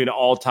difference between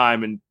all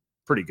time and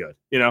pretty good,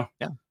 Yeah.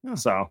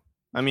 So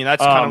I mean,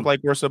 that's kind of like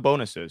where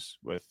Sabonis is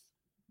with.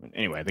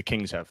 Anyway, the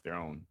Kings have their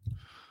own.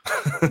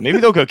 Maybe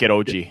they'll go get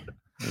OG.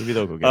 Maybe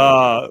they'll go get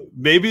OG.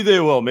 Maybe they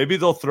will. Maybe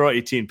they'll throw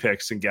 18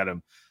 picks and get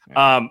him.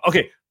 Yeah.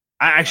 Okay.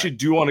 I actually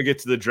do want to get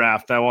to the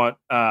draft. I want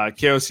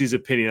KOC's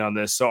opinion on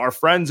this. So our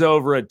friends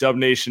over at Dub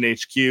Nation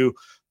HQ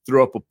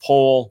threw up a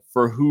poll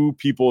for who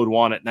people would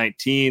want at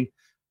 19.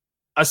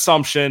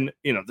 Assumption,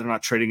 they're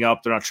not trading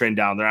up, they're not trading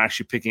down. They're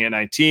actually picking at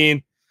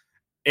 19.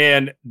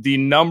 And the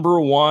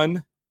number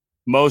one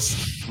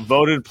most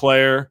voted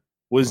player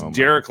was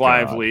Derek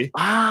Lively.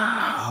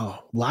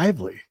 Wow,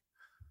 Lively.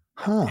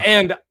 Huh.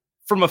 And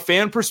from a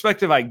fan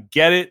perspective, I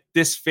get it.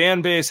 This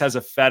fan base has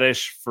a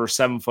fetish for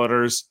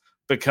 7-footers.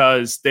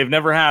 Because they've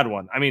never had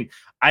one. I mean,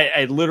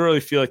 I literally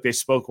feel like they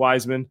spoke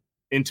Wiseman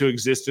into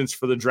existence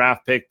for the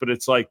draft pick, but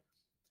it's like,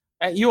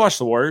 you watch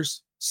the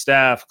Warriors,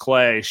 Steph,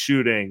 Clay,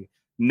 shooting,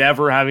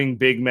 never having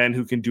big men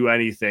who can do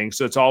anything.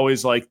 So it's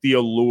always like the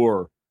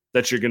allure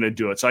that you're going to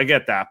do it. So I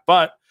get that.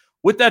 But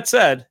with that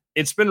said,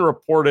 it's been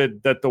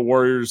reported that the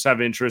Warriors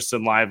have interest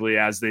in Lively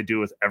as they do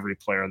with every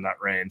player in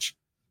that range.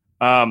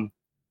 Do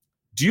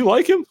you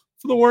like him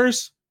for the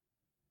Warriors?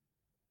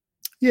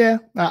 Yeah,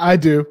 I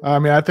do. I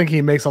mean, I think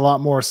he makes a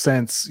lot more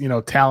sense,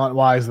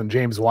 talent-wise than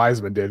James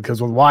Wiseman did.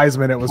 Because with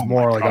Wiseman, it was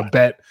more like a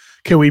bet.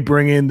 Can we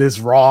bring in this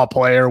raw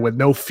player with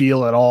no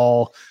feel at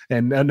all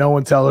and no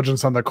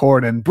intelligence on the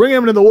court and bring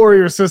him into the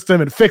Warrior system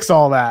and fix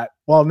all that?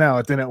 Well, no,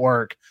 it didn't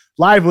work.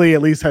 Lively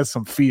at least has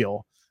some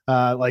feel.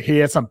 He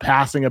has some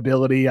passing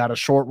ability out of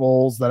short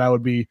rolls that I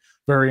would be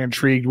very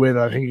intrigued with.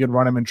 I think you can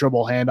run him in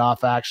dribble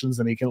handoff actions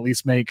and he can at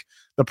least make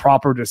the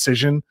proper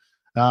decision.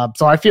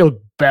 So I feel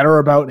better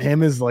about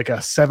him as like a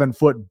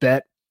 7-foot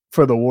bet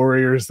for the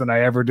Warriors than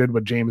I ever did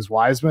with James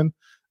Wiseman.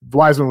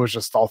 Wiseman was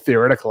just all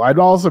theoretical. I'd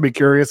also be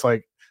curious,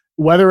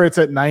 whether it's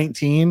at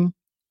 19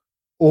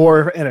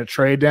 or in a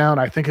trade down.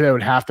 I think they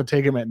would have to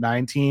take him at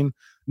 19.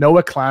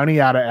 Noah Clowney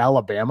out of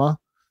Alabama.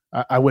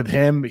 With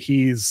him,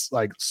 he's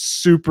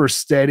super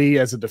steady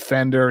as a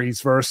defender.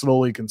 He's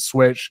versatile. He can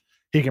switch.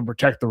 He can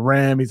protect the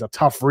rim. He's a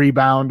tough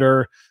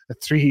rebounder.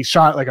 He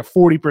shot a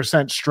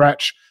 40%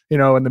 stretch,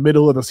 in the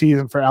middle of the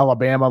season for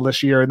Alabama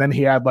this year. And then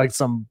he had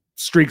some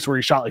streaks where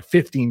he shot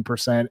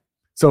 15%.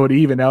 So it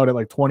evened out at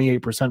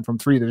 28% from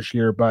 3 this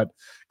year. But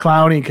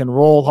Clowney can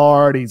roll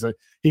hard.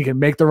 He can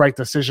make the right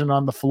decision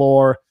on the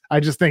floor. I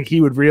just think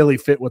he would really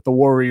fit what the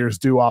Warriors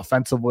do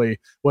offensively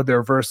with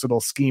their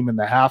versatile scheme in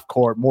the half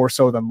court, more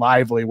so than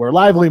Lively, where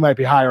Lively might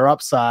be higher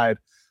upside,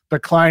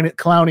 but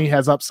Clowney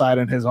has upside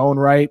in his own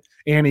right,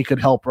 and he could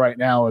help right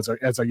now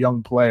as a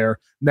young player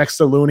next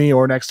to Looney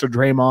or next to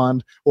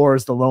Draymond or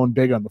as the lone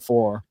big on the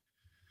floor.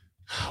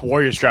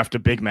 Warriors draft a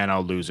big man,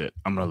 I'll lose it.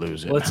 I'm going to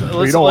lose it.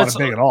 You don't want a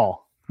big at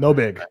all. No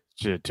big.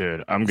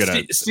 Dude, I'm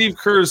going to. Steve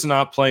Kerr's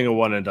not playing a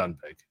one and done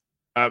big.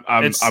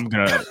 I'm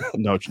gonna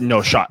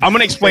no shot. I'm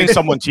gonna explain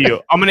someone to you.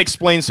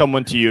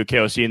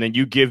 KOC, and then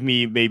you give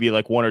me maybe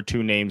 1 or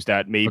 2 names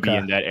that may be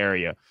in that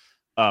area.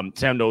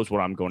 Sam knows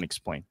what I'm going to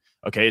explain.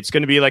 Okay, it's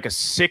going to be like a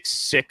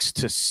 6'6"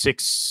 to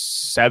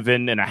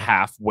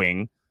 6'7.5"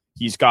 wing.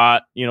 He's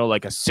got,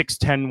 like a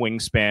 6'10"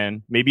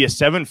 wingspan, maybe a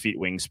 7 feet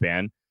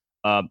wingspan.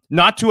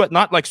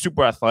 Not like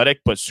super athletic,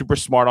 but super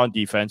smart on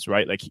defense,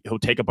 right? Like he'll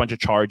take a bunch of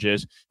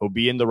charges. He'll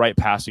be in the right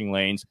passing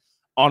lanes.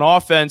 On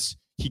offense,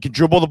 he can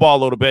dribble the ball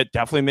a little bit.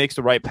 Definitely makes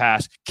the right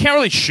pass. Can't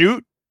really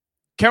shoot.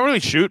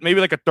 Maybe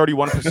like a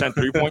 31%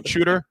 3-point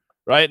shooter,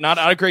 right? Not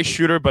a great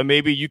shooter, but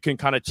maybe you can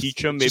kind of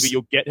teach him. Maybe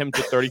you'll get him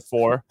to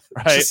 34,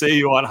 right? Just say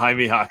you want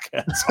Jaime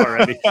Jaquez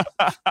already.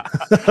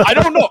 I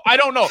don't know.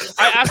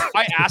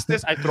 I asked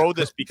this. I throw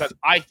this because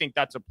I think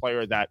that's a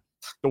player that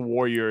the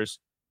Warriors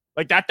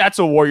like that's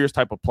a Warriors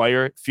type of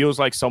player. It feels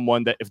like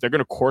someone that if they're going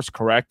to course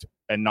correct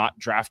and not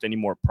draft any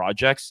more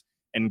projects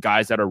and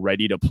guys that are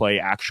ready to play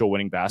actual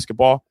winning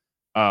basketball,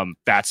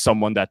 that's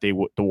someone that the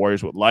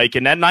Warriors would like.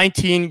 And at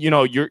 19,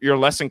 you're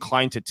less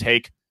inclined to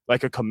take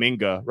like a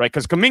Kuminga, right?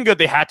 Because Kuminga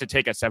they had to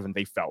take at 7,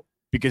 they felt,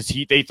 because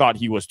they thought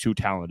he was too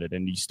talented,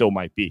 and he still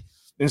might be.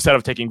 Instead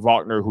of taking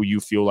Wagner, who you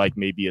feel like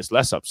maybe is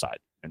less upside.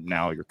 And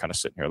now you're kind of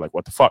sitting here like,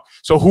 what the fuck?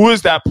 So who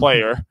is that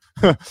player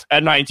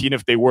at 19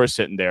 if they were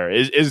sitting there?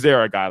 Is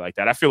there a guy like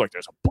that? I feel like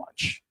there's a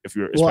bunch if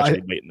you're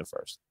especially late in the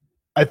first.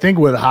 I think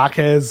with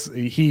Jaquez,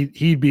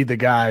 he'd be the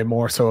guy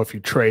more so if you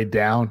trade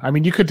down. I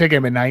mean, you could take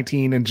him at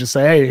 19 and just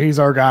say, hey, he's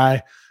our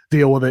guy,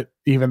 deal with it,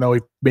 even though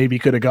he maybe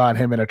could have gotten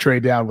him in a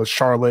trade down with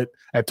Charlotte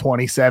at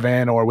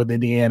 27 or with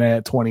Indiana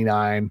at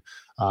 29.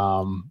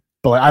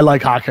 But I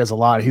like Jaquez a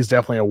lot. He's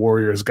definitely a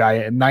Warriors guy.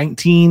 At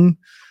 19,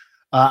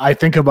 I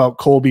think about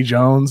Colby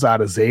Jones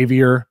out of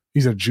Xavier.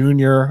 He's a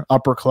junior,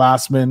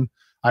 upperclassman.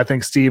 I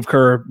think Steve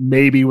Kerr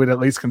maybe would at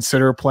least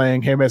consider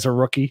playing him as a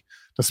rookie,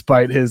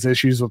 despite his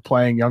issues with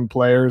playing young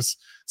players.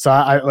 So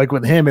I like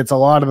with him, it's a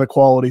lot of the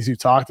qualities you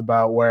talked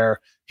about where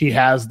he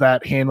has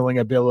that handling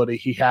ability.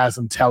 He has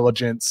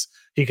intelligence.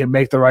 He can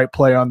make the right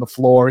play on the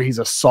floor. He's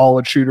a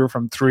solid shooter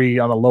from 3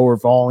 on a lower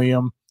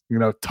volume,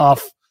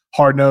 tough,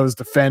 hard-nosed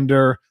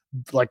defender,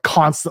 like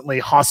constantly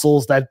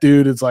hustles. That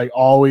dude is like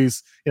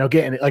always,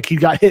 getting it. Like he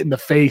got hit in the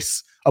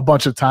face a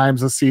bunch of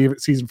times this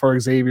season for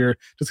Xavier,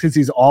 just because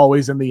he's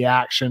always in the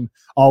action,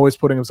 always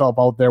putting himself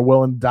out there,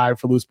 willing to dive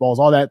for loose balls,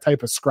 all that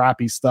type of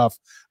scrappy stuff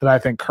that I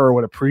think Kerr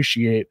would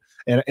appreciate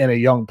in a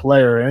young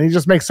player. And he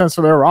just makes sense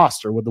for their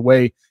roster with the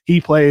way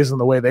he plays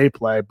and the way they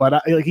play.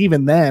 But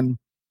even then,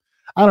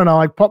 I don't know.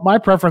 Like my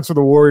preference for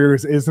the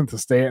Warriors isn't to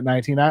stay at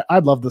 19.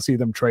 I'd love to see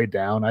them trade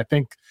down. I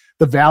think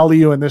the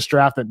value in this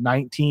draft at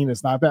 19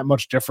 is not that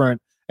much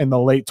different in the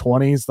late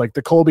 20s. Like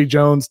the Colby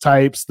Jones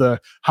types, the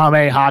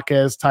Jaime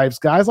Jaquez types,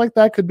 guys like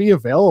that could be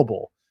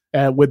available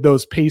with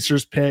those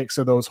Pacers picks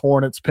or those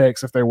Hornets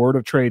picks if they were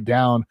to trade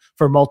down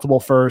for multiple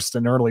first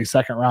and early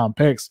second round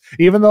picks.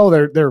 Even though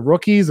they're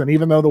rookies, and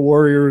even though the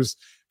Warriors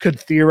could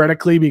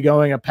theoretically be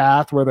going a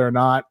path where they're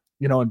not,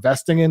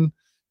 investing in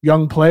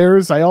young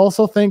players, I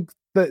also think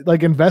that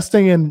like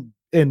investing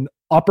in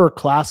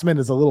upperclassmen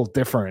is a little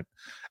different.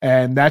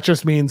 And that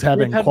just means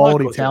having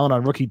quality talent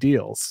on rookie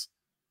deals.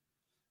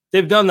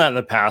 They've done that in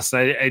the past.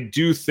 And I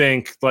do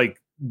think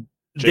like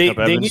Jacob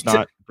Evans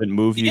didn't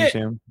move you,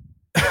 Sam.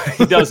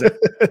 He doesn't.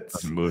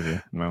 Doesn't move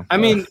you. No. I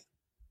mean,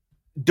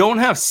 don't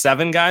have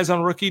 7 guys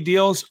on rookie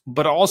deals,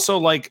 but also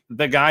like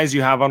the guys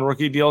you have on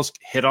rookie deals,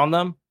 hit on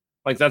them.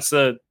 Like that's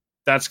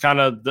kind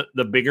of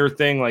the bigger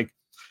thing. Like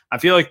I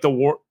feel like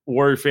the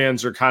Warrior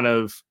fans are kind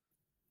of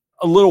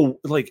a little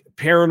like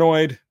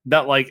paranoid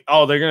that like,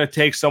 oh, they're going to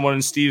take someone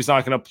and Steve's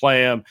not going to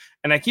play him.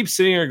 And I keep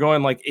sitting here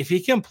going like, if he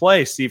can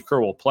play, Steve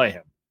Kerr will play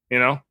him,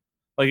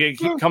 like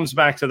it comes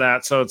back to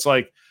that. So it's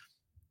like,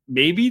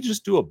 maybe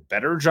just do a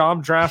better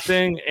job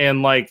drafting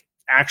and like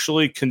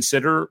actually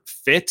consider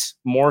fit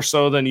more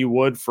so than you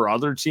would for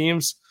other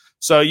teams.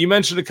 So you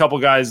mentioned a couple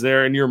guys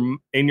there in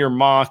your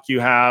mock, you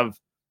have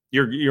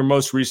your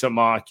most recent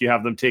mock, you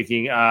have them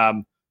taking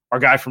our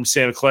guy from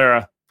Santa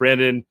Clara,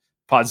 Brandon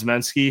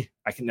Podziemski.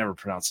 I can never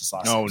pronounce his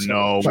last name. Oh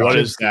no! What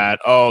is that?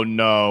 Oh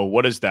no!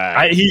 What is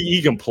that?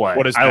 He can play.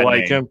 What is that? I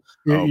like him.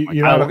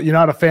 You're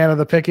not a fan of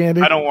the pick,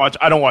 Andy? I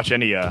don't watch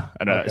any.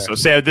 Okay. So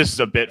Sam, this is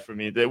a bit for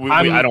me.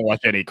 I don't watch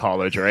any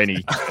college or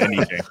anything.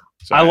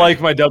 So I like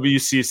my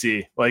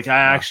WCC. Like I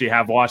actually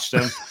have watched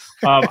him.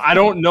 I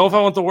don't know if I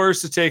want the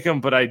Warriors to take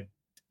him, but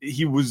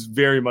he was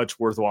very much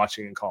worth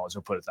watching in college.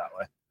 I'll put it that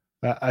way.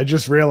 I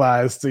just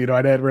realized,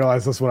 I didn't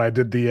realize this when I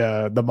did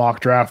the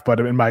mock draft, but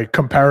in my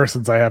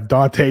comparisons, I have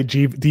Dante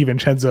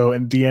DiVincenzo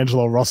and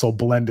D'Angelo Russell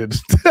blended.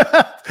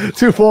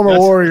 2 former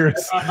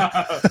Warriors.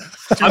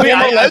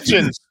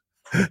 Legends.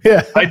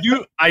 Yeah,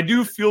 I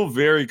do feel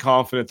very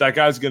confident that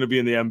guy's going to be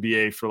in the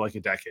NBA for like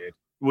a decade,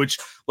 which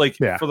for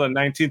the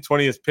 19th,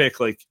 20th pick,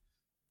 like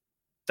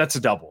that's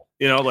a double.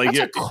 That's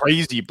a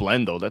crazy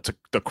blend though.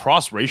 The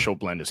cross-racial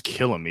blend is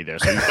killing me there.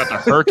 So you've got the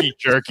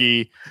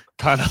herky-jerky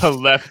kind of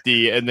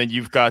lefty, and then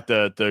you've got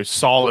the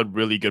solid,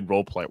 really good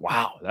role play.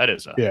 Wow, that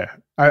is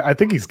I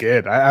think he's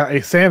good.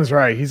 Sam's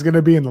right. He's going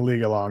to be in the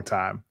league a long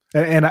time,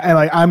 and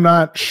I'm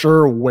not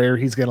sure where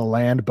he's going to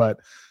land, but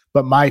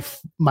my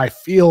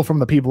feel from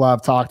the people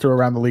I've talked to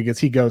around the league is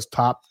he goes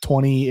top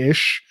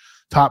 20-ish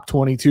top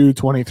 22,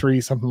 23,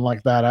 something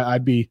like that.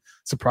 I'd be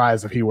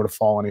surprised if he were to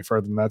fall any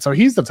further than that. So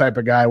he's the type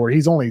of guy where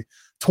he's only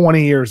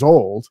 20 years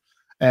old,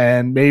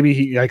 and maybe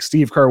he, like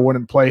Steve Kerr,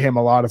 wouldn't play him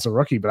a lot as a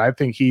rookie, but I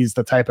think he's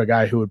the type of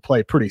guy who would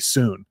play pretty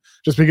soon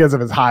just because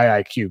of his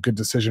high IQ, good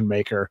decision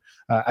maker.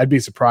 I'd be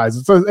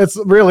surprised. It's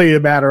really a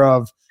matter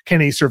of, can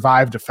he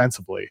survive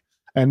defensively?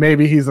 And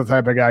maybe he's the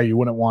type of guy you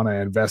wouldn't want to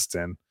invest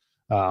in.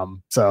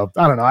 So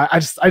I don't know. I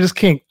just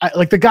can't,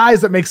 like, the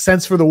guys that make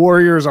sense for the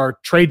Warriors are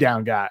trade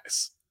down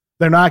guys.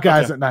 They're not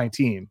guys at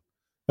 19.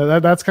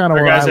 That's kind of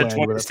where guys I at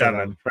land with it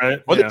 27,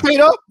 right? Or they trade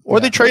up, or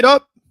they trade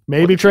up.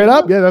 Maybe trade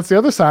up. Yeah, that's the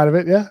other side of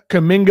it. Yeah,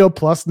 Kuminga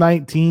plus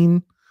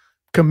 19.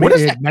 What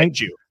does that get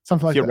you?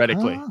 Something like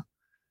theoretically? That.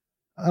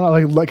 I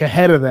don't know, like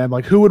ahead of them.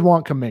 Like, who would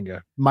want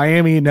Kuminga?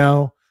 Miami,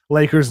 no.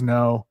 Lakers,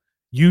 no.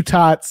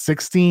 Utah at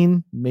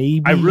 16,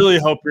 maybe. I really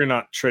hope you're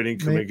not trading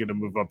Kuminga to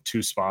move up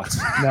 2 spots.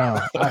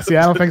 No, I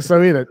don't think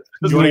so either.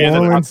 You want to get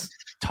the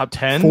top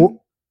 10?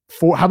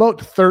 How about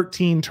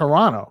 13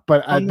 Toronto?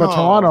 But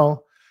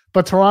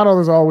Toronto,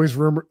 there's always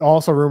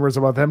rumors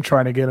about them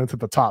trying to get into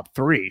the top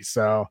 3.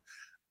 So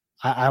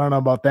I don't know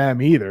about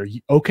them either.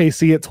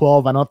 OKC at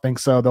 12, I don't think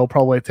so. They'll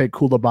probably take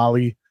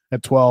Koulibaly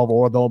at 12,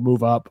 or they'll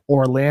move up.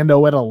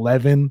 Orlando at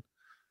 11,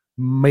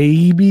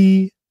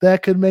 maybe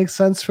that could make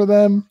sense for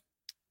them,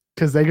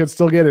 because they could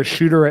still get a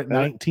shooter at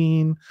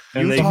 19.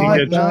 And they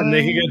can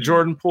get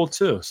Jordan Poole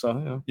too.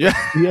 So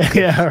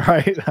yeah,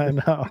 right. I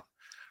know.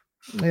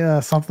 Yeah,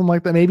 something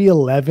like that. Maybe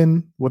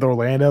 11 with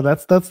Orlando.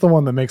 That's the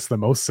one that makes the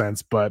most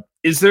sense. But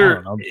is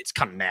there? It's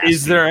kind of nasty.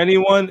 Is there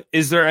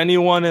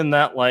anyone in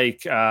that,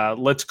 like,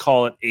 let's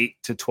call it 8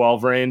 to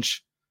 12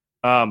 range?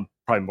 Probably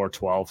more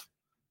 12.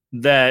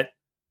 That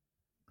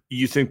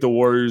you think the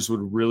Warriors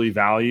would really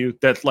value,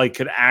 that like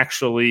could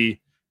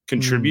actually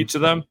contribute to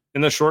them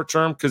in the short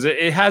term? Because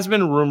it has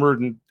been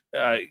rumored, and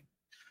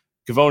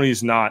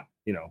Gavoni's not,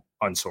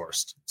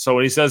 unsourced. So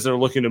when he says they're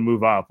looking to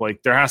move up,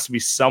 like, there has to be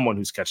someone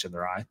who's catching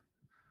their eye.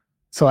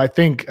 So I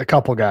think a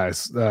couple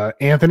guys,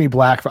 Anthony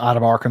Black out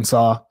of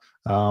Arkansas.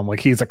 Like,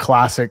 he's a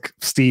classic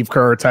Steve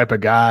Kerr type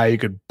of guy. You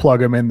could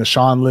plug him in the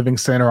Sean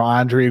Livingston or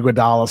Andre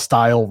Iguodala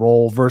style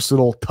role.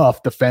 Versatile,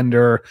 tough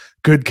defender,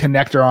 good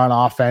connector on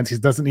offense. He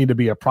doesn't need to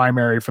be a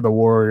primary for the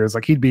Warriors.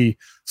 Like, he'd be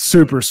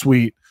super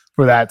sweet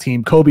for that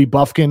team. Kobe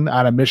Buffkin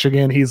out of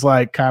Michigan. He's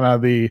like kind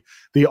of the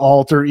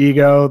alter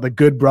ego, the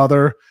good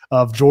brother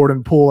of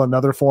Jordan Poole,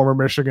 another former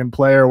Michigan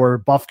player, where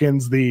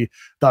Buffkin's the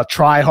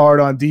try hard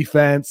on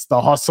defense,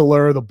 the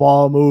hustler, the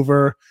ball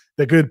mover,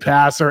 the good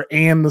passer,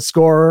 and the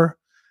scorer.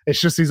 It's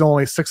just he's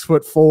only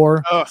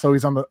 6'4", so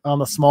he's on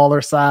the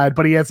smaller side,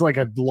 but he has like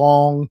a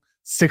long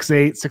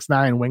 6'8",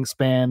 6'9"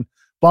 wingspan.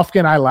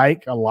 Buffkin I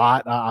like a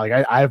lot.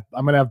 I'm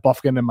gonna have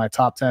Buffkin in my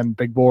top 10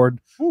 big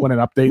board when it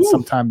updates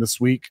sometime this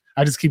week.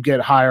 I just keep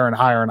getting higher and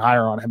higher and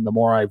higher on him the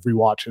more I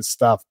rewatch his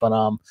stuff. But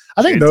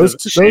I think those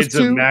two,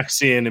 of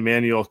Maxey and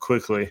Emmanuel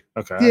quickly.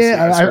 Okay.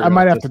 Yeah,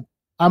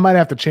 I might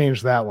have to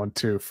change that one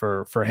too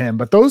for him.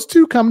 But those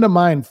two come to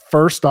mind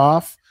first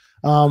off.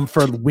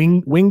 For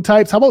wing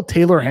types, how about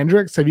Taylor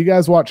Hendricks? Have you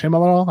guys watched him at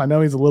all? I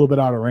know he's a little bit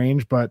out of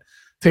range, but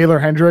Taylor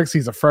Hendricks,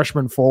 he's a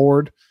freshman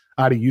forward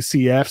out of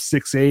UCF,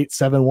 6'8",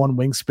 7'1"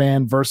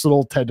 wingspan,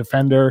 versatile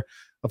defender.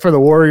 For the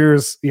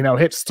Warriors,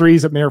 hits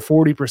threes at near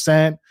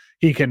 40%.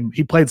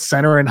 He played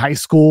center in high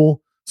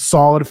school,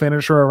 solid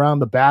finisher around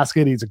the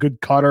basket. He's a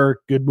good cutter,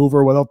 good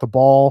mover without the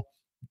ball,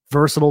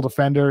 versatile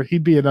defender.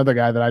 He'd be another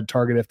guy that I'd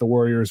target if the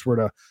Warriors were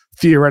to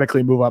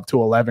theoretically move up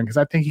to 11, because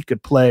I think he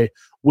could play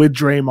with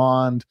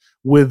Draymond,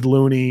 with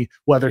Looney,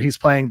 whether he's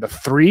playing the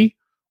 3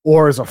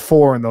 or as a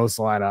 4 in those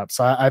lineups.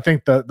 I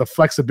think the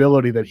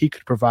flexibility that he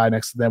could provide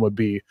next to them would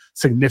be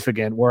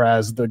significant,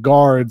 whereas the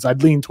guards,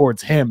 I'd lean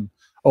towards him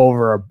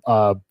over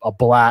a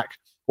Black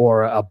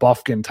or a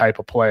Buffkin type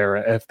of player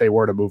if they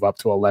were to move up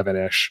to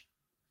 11-ish.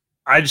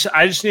 I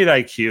just need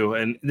IQ,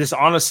 and this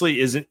honestly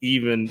isn't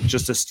even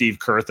just a Steve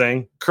Kerr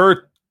thing.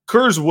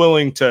 Kerr's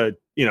willing to,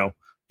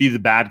 be the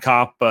bad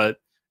cop, but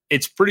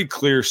it's pretty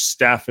clear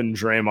Steph and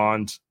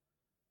Draymond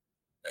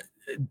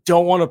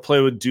don't want to play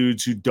with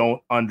dudes who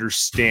don't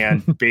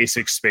understand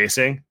basic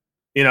spacing.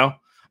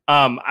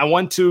 I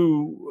went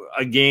to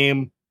a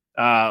game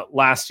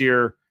last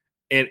year,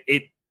 and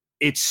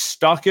it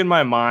stuck in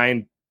my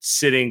mind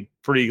sitting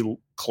pretty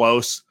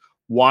close,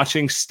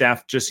 watching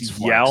Steph just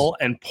yell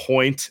and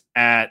point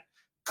at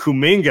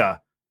Kuminga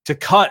to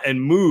cut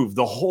and move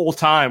the whole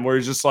time, where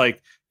he's just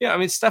like,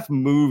 Steph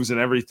moves and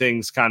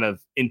everything's kind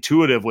of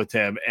intuitive with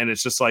him. And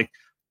it's just like,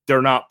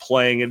 they're not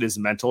playing at his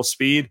mental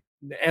speed.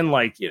 And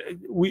like,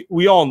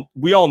 we all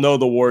know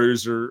the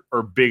Warriors are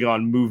big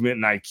on movement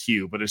and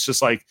IQ, but it's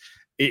just like,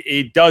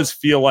 it does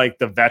feel like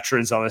the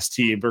veterans on this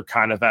team are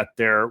kind of at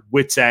their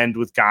wits' end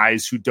with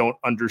guys who don't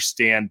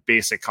understand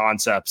basic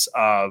concepts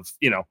of,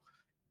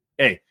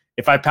 hey,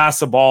 if I pass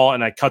the ball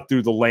and I cut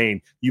through the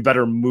lane, you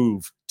better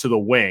move to the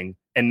wing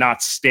and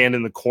not stand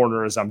in the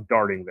corner as I'm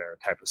darting there,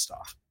 type of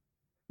stuff.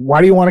 Why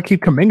do you want to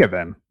keep Kuminga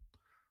then?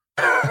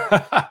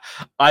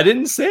 I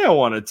didn't say I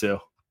wanted to.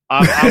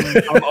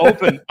 I'm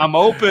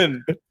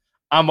open.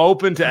 I'm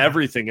open to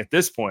everything at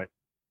this point.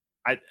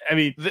 I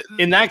mean,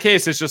 in that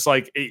case, it's just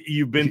like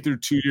you've been through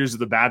 2 years of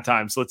the bad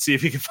times. Let's see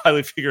if he can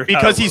finally figure it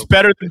out. Because he's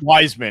better than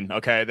Wiseman.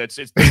 Okay, it's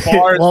the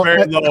bar is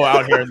very low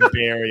out here in the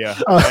Bay Area.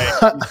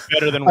 Okay? He's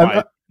better than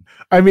Wiseman.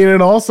 I mean,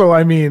 and also,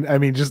 I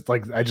mean, just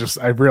like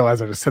I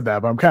realized I just said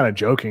that, but I'm kind of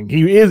joking.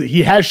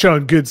 He has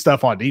shown good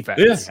stuff on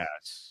defense. Yeah.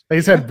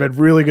 He's had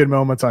really good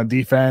moments on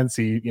defense.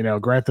 He,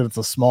 granted it's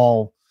a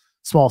small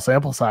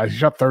sample size. He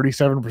shot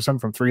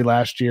 37% from 3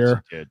 last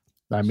year.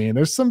 I mean,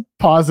 there's some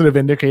positive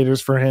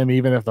indicators for him,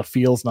 even if the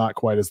feel's not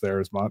quite as there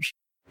as much.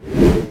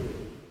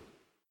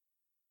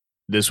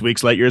 This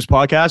week's Light Years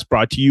podcast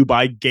brought to you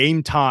by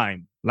Game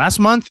Time. Last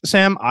month,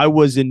 Sam, I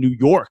was in New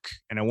York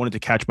and I wanted to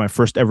catch my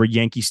first ever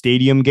Yankee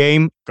Stadium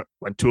game.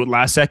 Went to it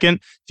last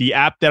second. The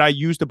app that I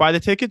used to buy the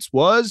tickets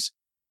was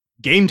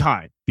Game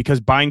Time,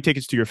 because buying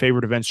tickets to your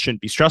favorite events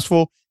shouldn't be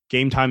stressful.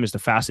 Game Time is the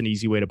fast and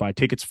easy way to buy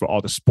tickets for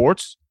all the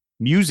sports,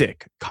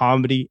 music,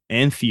 comedy,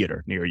 and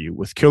theater near you.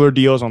 With killer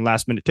deals on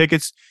last-minute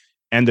tickets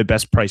and the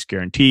best price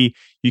guarantee,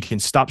 you can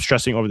stop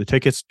stressing over the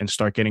tickets and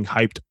start getting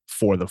hyped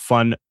for the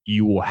fun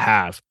you will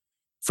have.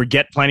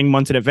 Forget planning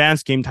months in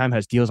advance. Game Time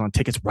has deals on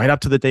tickets right up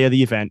to the day of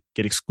the event.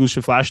 Get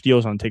exclusive flash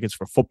deals on tickets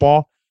for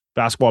football,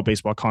 basketball,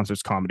 baseball,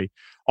 concerts, comedy,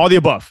 all the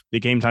above. The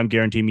Game Time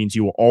guarantee means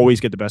you will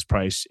always get the best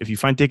price. If you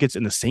find tickets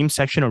in the same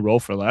section or row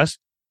for less,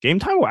 Game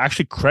Time will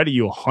actually credit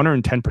you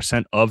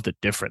 110% of the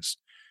difference.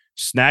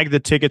 Snag the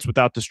tickets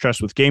without the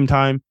stress with Game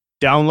Time.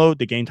 Download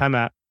the Game Time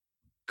app,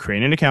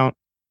 create an account,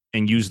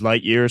 and use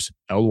Light Years,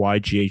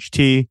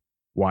 LYGHTYERS,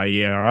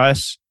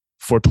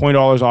 for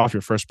 $20 off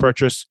your first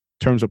purchase.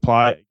 Terms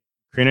apply.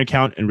 Create an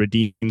account and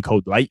redeem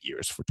code Light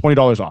Years for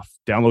 $20 off.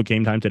 Download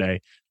Game Time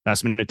today.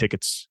 Last minute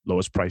tickets,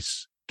 lowest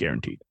price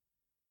guaranteed.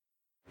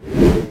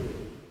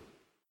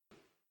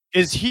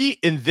 Is he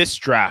in this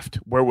draft?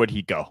 Where would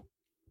he go?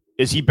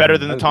 Is he better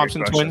than the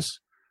Thompson twins?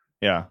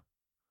 Yeah.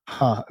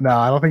 No,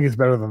 I don't think he's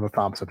better than the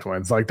Thompson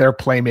twins. Like, their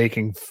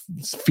playmaking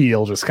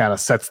feel just kind of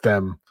sets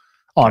them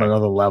on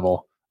another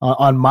level.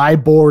 On my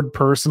board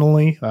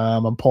personally,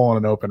 I'm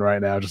pulling it open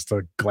right now just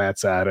to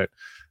glance at it.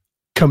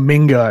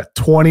 Kuminga,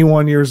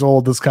 21 years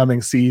old this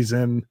coming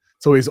season,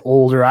 so he's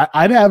older.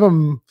 I'd have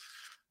him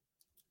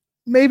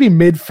maybe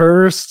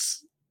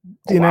mid-first,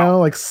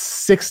 like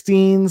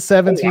 16,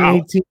 17,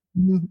 18.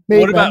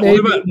 Maybe,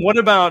 what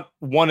about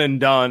one and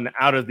done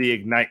out of the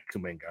Ignite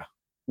Kuminga,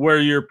 where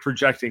you're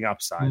projecting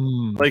upside?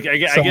 Like I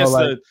guess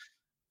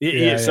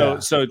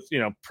so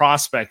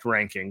prospect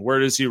ranking. Where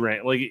does he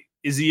rank? Like,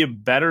 is he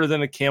better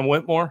than a Cam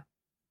Whitmore?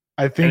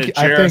 I think.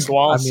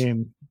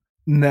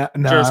 No,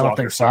 I don't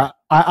think so.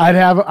 I'd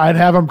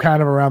have him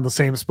kind of around the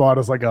same spot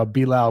as like a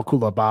Bilal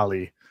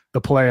Koulibaly,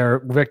 the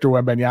player, Victor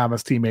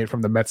Wembanyama's teammate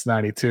from the Mets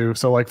 92.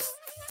 So like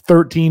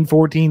 13,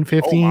 14,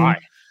 15. Oh,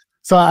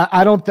 so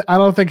I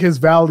don't think his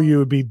value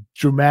would be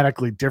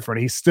dramatically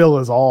different. He still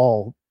is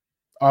all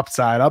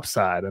upside,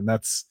 and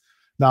that's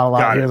not a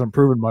lot. He hasn't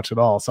proven much at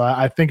all. So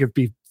I think it'd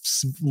be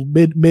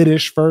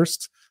mid-ish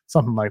first,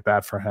 something like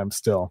that for him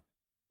still.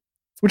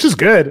 Which is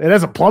good. It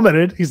hasn't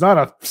plummeted. He's not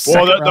a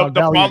second-round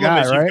value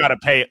guy, right? You've got to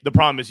pay. The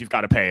problem is you've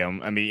got to pay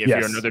him. I mean, if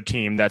you're another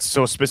team that's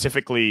so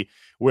specifically,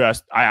 I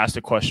asked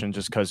the question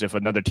just because if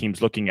another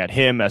team's looking at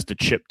him as the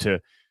chip to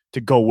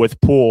go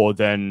with Poole,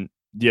 then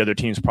the other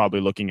team's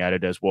probably looking at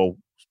it as, well,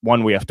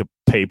 one, we have to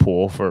pay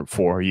Poole for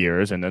 4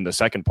 years, and then the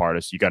second part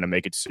is you got to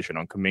make a decision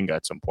on Kuminga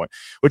at some point,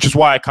 which is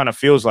why it kind of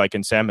feels like,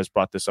 and Sam has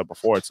brought this up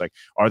before, it's like,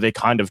 are they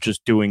kind of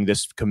just doing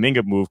this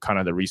Kuminga move kind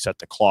of to reset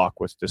the clock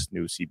with this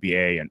new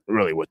CBA and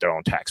really with their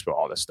own tax bill,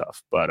 all this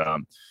stuff? But I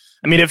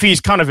mean, if he's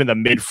kind of in the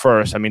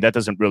mid-first, I mean, that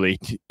doesn't really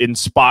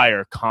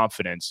inspire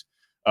confidence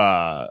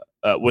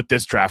with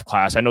this draft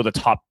class. I know the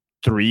top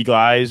 3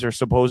 guys are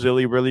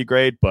supposedly really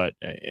great, but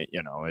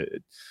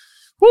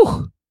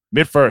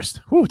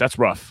mid-first, that's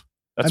rough.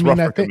 I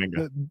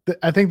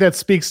think that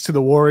speaks to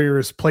the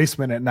Warriors'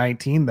 placement at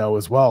 19, though,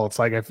 as well. It's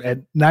like, if at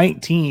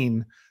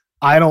 19,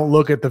 I don't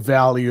look at the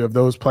value of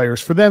those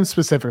players for them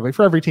specifically.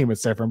 For every team,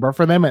 it's different. But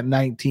for them at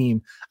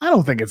 19, I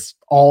don't think it's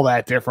all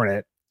that different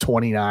at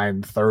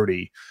 29,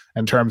 30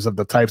 in terms of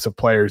the types of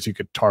players you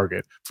could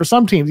target. For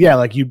some teams,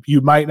 like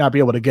you might not be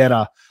able to get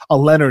a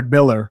Leonard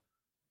Miller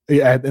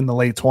in the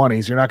late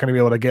 20s. You're not going to be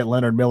able to get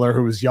Leonard Miller,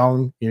 who is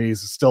young.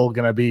 He's still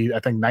going to be, I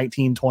think,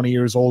 19, 20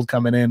 years old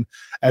coming in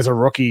as a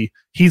rookie.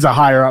 He's a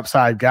higher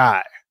upside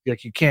guy.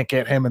 Like, you can't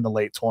get him in the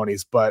late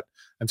 20s. But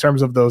in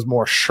terms of those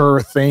more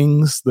sure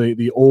things,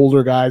 the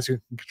older guys who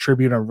can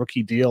contribute on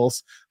rookie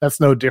deals,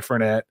 that's no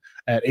different at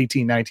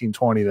 18, 19,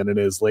 20 than it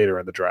is later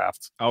in the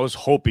draft. I was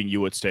hoping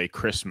you would say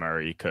Chris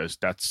Murray, because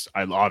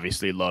I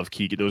obviously love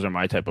Keegan. Those are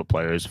my type of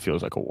players. It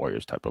feels like a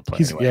Warriors type of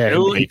player.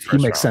 He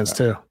makes sense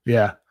too.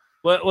 Yeah.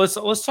 Let's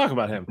talk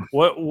about him.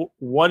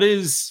 What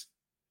is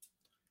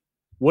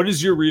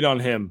your read on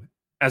him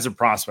as a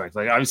prospect?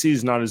 Like, obviously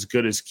he's not as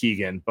good as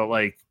Keegan, but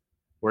like,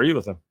 where are you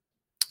with him?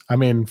 I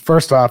mean,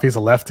 first off, he's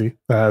a lefty.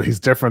 He's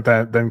different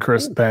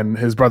than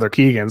his brother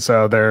Keegan.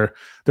 So they're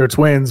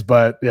twins,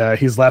 but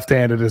he's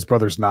left-handed. His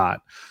brother's not.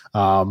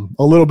 A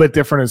little bit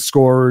different as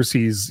scorers.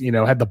 He's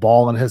had the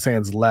ball in his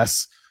hands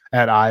less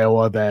at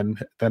Iowa than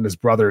his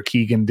brother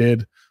Keegan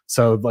did.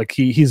 So like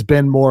he's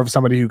been more of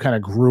somebody who kind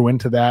of grew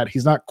into that.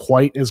 He's not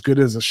quite as good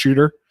as a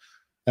shooter,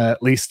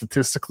 at least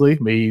statistically.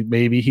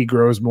 Maybe he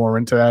grows more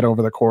into that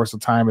over the course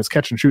of time. His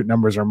catch and shoot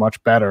numbers are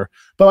much better.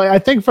 But like, I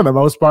think for the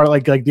most part,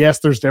 like yes,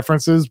 there's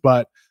differences,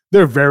 but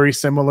they're very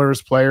similar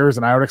as players.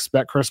 And I would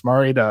expect Chris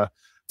Murray to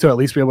at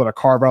least be able to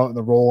carve out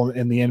the role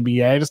in the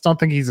NBA. I just don't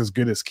think he's as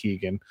good as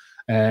Keegan.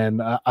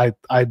 And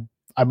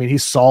I mean,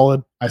 he's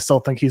solid. I still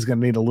think he's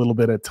going to need a little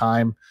bit of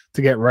time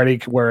to get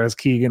ready, whereas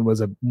Keegan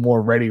was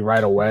more ready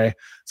right away.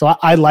 So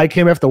I like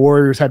him if the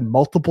Warriors had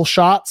multiple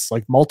shots,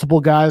 like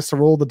multiple guys to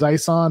roll the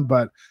dice on.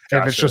 But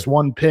if it's just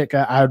one pick,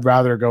 I'd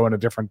rather go in a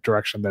different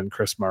direction than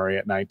Chris Murray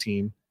at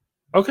 19.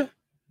 Okay.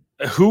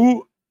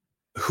 Who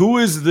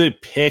is the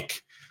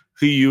pick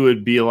who you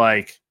would be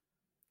like,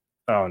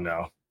 oh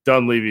no,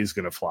 Dunleavy's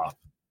going to flop?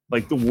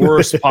 Like the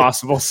worst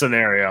possible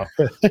scenario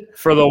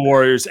for the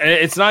Warriors. And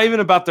it's not even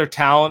about their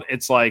talent.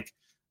 It's like,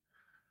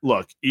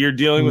 look, you're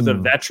dealing with a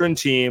veteran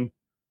team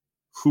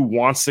who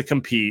wants to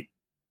compete.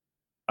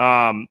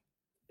 You're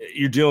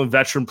dealing with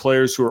veteran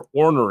players who are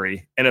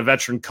ornery and a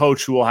veteran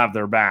coach who will have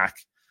their back.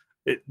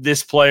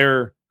 This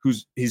player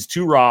he's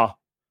too raw.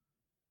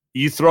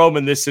 You throw him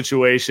in this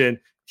situation,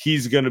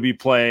 he's going to be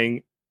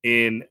playing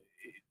in,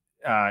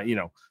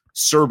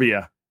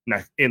 Serbia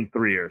in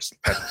 3 years.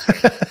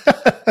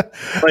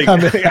 Like,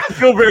 I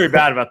feel very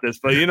bad about this,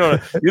 but you know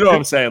what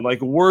I'm saying?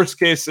 Like worst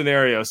case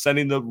scenario,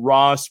 sending the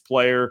rawest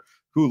player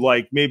who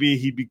like maybe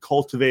he'd be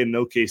cultivated in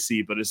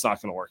OKC, but it's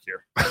not going to work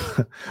here.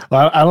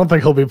 Well, I don't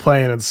think he'll be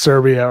playing in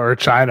Serbia or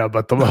China,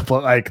 but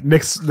like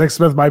Nick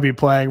Smith might be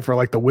playing for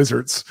like the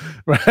Wizards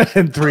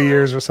in 3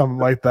 years or something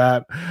like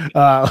that.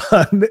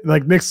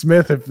 Like Nick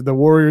Smith, if the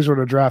Warriors were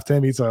to draft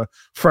him, he's a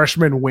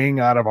freshman wing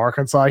out of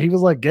Arkansas. He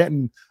was like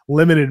getting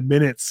limited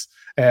minutes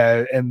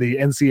in the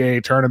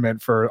NCAA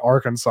tournament for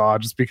Arkansas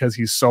just because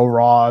he's so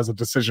raw as a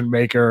decision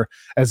maker,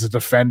 as a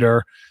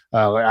defender.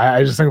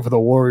 I just think for the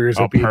Warriors,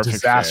 it'd be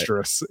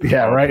disastrous. Fit.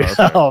 Yeah, right.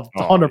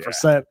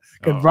 100%.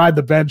 Can ride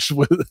the bench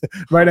with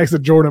right next to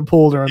Jordan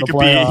Poole during the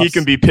playoffs. He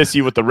can be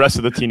pissy with the rest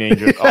of the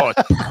teenagers. Oh,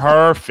 it's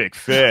perfect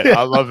fit.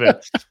 I love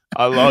it.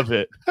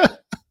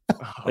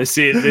 They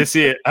see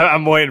it.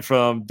 I'm waiting for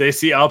them. They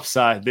see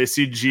upside. They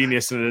see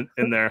genius in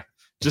there.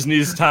 Just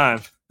needs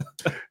time.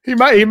 He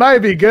might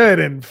be good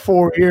in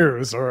 4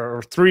 years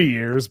or 3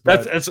 years,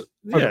 but exactly.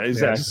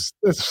 It's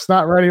just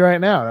not ready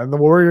right now. And the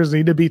Warriors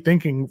need to be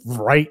thinking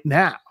right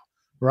now.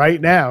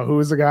 Who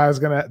is the guys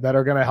that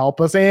are gonna help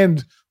us,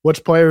 and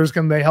which players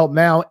can they help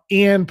now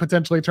and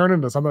potentially turn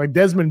into something like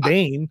Desmond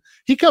Bane?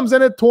 He comes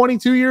in at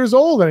 22 years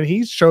old and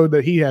he's showed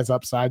that he has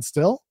upside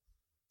still.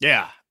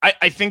 Yeah,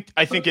 I think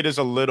it is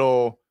a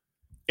little.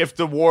 If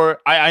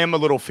I am a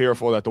little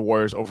fearful that the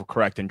Warriors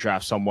overcorrect and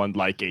draft someone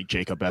like a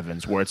Jacob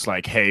Evans, where it's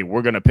like, hey,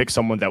 we're going to pick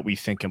someone that we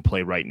think can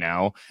play right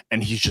now,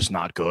 and he's just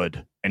not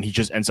good. And he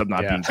just ends up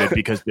not being good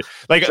because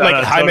like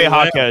Jaime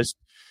Jaquez,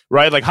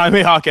 right? Like Jaime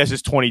Jaquez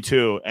is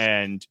 22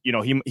 and,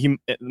 he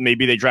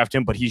maybe they draft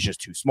him, but he's just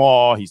too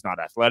small. He's not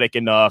athletic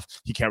enough.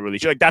 He can't really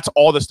shoot. Like that's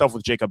all the stuff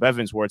with Jacob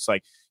Evans where it's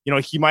like,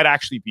 he might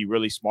actually be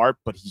really smart,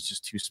 but he's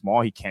just too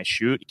small. He can't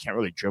shoot. He can't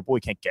really dribble.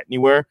 He can't get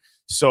anywhere.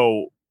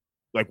 So,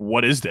 like,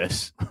 what is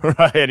this?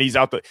 Right? And he's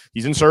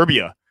he's in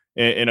Serbia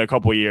in a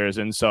couple of years.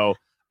 And so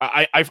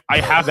I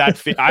have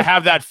that I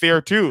have that fear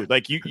too.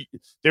 Like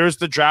there's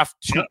the draft.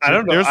 I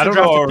don't know. There's the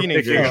draft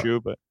teenager issue,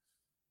 but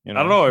I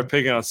don't know. We're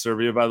picking on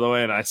Serbia, by the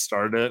way, and I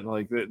started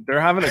like they're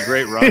having a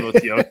great run with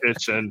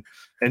Jokic and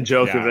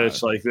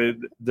Djokovic. Yeah. Like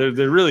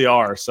they really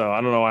are. So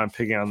I don't know why I'm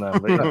picking on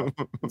them.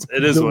 But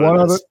it is what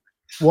it is.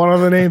 One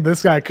other name.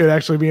 This guy could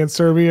actually be in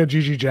Serbia.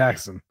 Gigi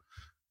Jackson.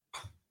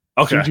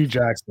 Okay. Gigi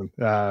Jackson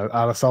out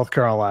of South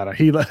Carolina.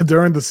 He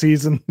during the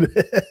season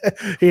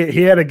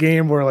he had a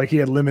game where like he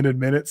had limited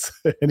minutes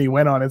and he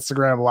went on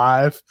Instagram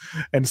Live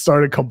and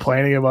started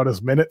complaining about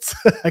his minutes.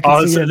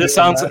 This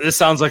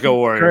sounds like a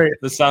Warrior. Great.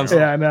 This sounds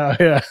I know.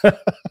 Yeah.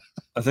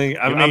 I think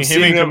I'm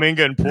seeing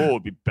Kuminga and Poole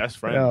would be best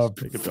friends. Oh,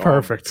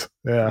 perfect.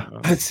 Yeah.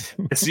 I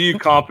see you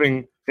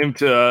comping him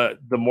to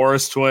the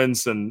Morris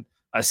twins, and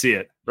I see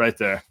it right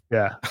there.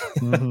 Yeah.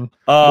 Mm-hmm.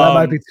 That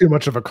might be too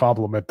much of a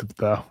compliment,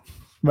 though.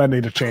 Might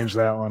need to change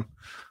that one.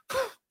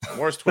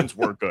 Morris twins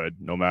were good,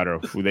 no matter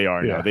who they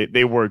are. Yeah. Now.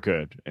 They were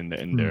good in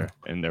their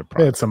prime.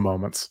 They had some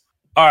moments.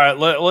 All right,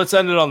 let's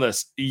end it on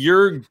this.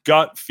 Your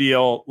gut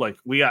feel, like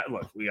we got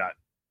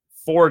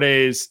 4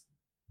 days,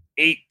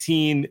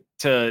 18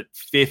 to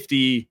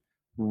 50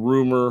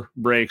 rumor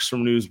breaks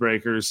from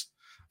newsbreakers.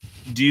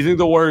 Do you think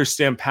the Warriors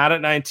stand pat at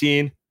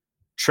 19,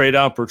 trade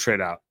up or trade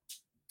out?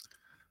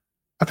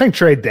 I think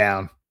trade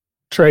down.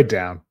 Trade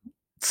down.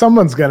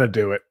 Someone's gonna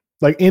do it.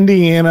 Like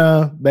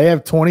Indiana, they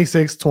have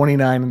 26,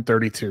 29, and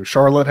 32.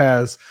 Charlotte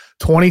has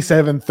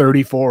 27,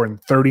 34,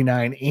 and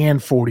 39,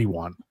 and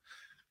 41.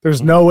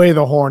 There's no way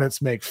the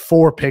Hornets make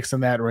 4 picks in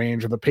that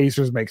range, or the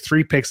Pacers make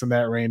 3 picks in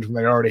that range when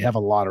they already have a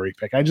lottery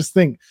pick. I just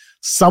think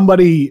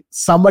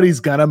somebody's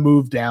gonna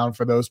move down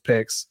for those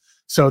picks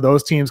so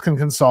those teams can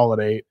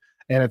consolidate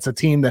and it's a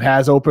team that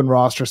has open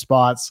roster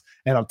spots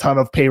and a ton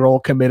of payroll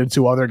committed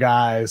to other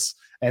guys,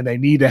 and they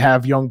need to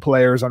have young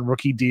players on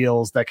rookie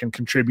deals that can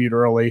contribute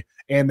early,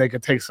 and they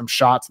could take some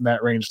shots in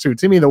that range too.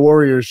 To me, the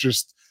Warriors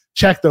just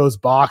check those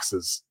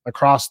boxes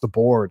across the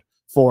board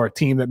for a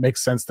team that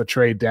makes sense to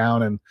trade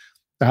down. And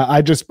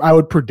I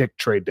would predict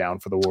trade down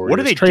for the Warriors. What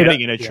are they trade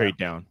getting in a trade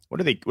down?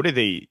 Are they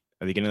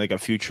getting like a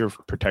future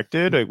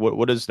protected? Like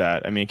what is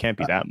that? I mean, it can't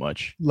be that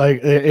much. Like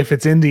if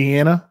it's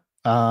Indiana,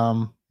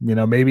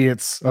 maybe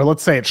or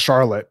let's say it's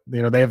Charlotte,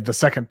 they have the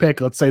second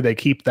pick. Let's say they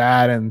keep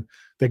that and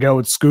they go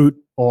with Scoot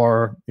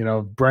or,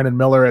 Brandon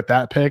Miller at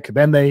that pick.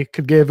 Then they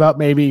could give up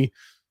maybe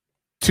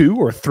 2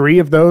 or 3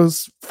 of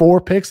those 4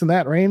 picks in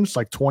that range,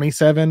 like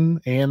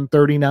 27 and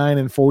 39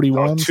 and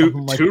 41.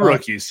 Two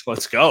rookies.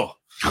 Let's go.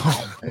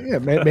 Yeah,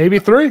 maybe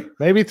 3.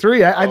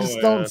 I just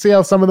don't see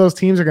how some of those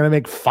teams are going to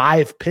make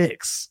 5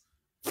 picks.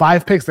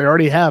 5 picks. They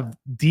already have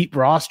deep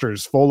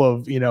rosters full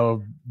of,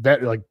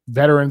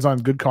 veterans on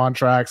good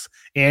contracts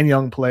and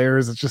young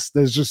players. It's just,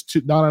 there's just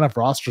not enough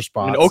roster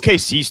spots. I mean,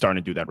 OKC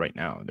starting to do that right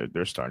now.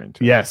 They're starting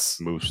to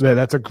move stuff.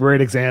 That's a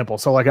great example.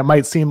 So it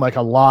might seem like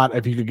a lot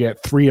if you could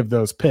get 3 of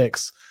those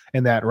picks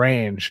in that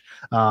range.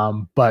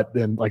 But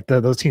then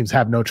those teams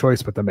have no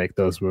choice but to make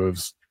those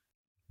moves.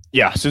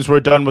 Yeah. Since we're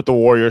done with the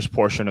Warriors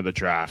portion of the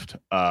draft,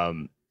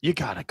 you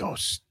gotta go.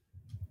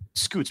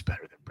 Scoot's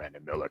better than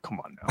Brandon Miller. Come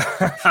on now.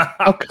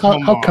 How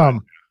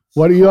come?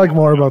 What do you like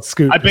more about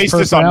Scoot? I based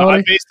this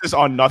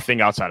on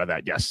nothing outside of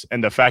that. Yes,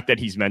 and the fact that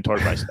he's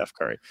mentored by Steph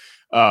Curry.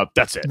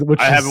 That's it.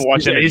 I haven't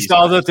watched it. He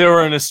saw that they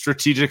were in a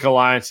strategic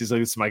alliance. He's like,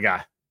 "This is my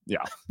guy."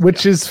 Yeah,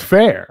 which is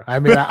fair. I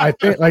mean, I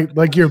think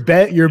like you're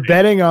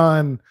betting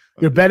on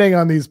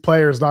these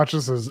players not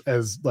just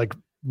as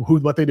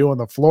what they do on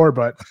the floor,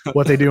 but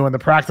what they do in the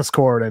practice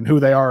court and who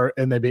they are,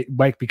 and they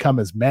might become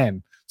as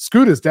men.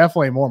 Scoot is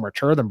definitely more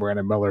mature than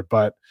Brandon Miller,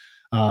 but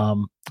I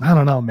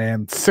don't know,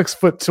 man.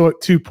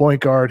 6'2" point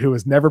guard who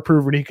has never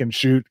proven he can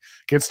shoot,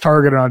 gets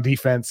targeted on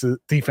defense,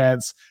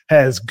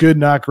 has good,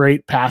 not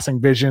great passing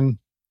vision.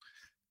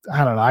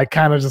 I don't know. I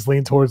kind of just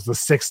lean towards the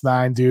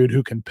 6'9" dude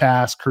who can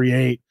pass,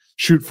 create,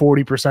 shoot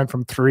 40%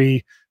 from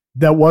 3.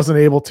 That wasn't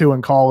able to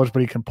in college,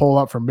 but he can pull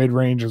up from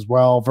mid-range as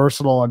well.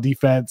 Versatile on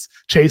defense,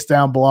 chase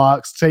down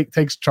blocks,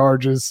 takes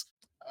charges.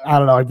 I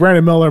don't know. Like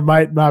Brandon Miller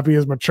might not be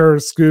as mature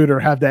as Scoot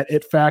or have that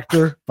it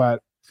factor,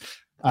 but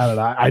I don't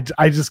know.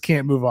 I just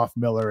can't move off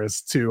Miller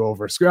as 2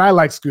 over Scoot. I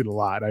like Scoot a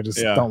lot. I just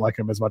don't like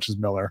him as much as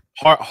Miller.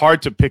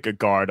 Hard to pick a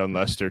guard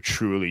unless they're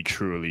truly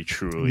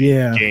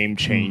game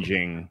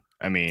changing.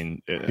 I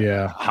mean,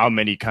 how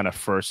many kind of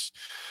first?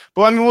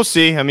 Well, I mean, we'll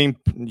see. I mean,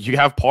 you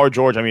have Paul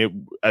George. I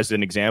mean, as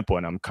an example,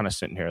 and I'm kind of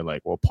sitting here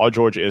like, well, Paul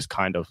George is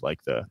kind of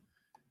like the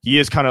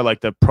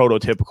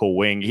prototypical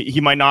wing.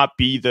 He might not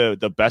be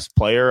the best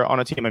player on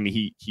a team. I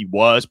mean, he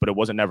was, but it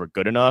wasn't never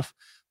good enough.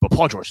 But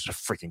Paul George is a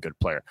freaking good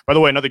player. By the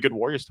way, another good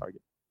Warriors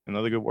target.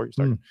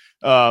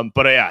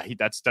 But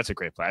that's a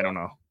great play. I don't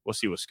know. We'll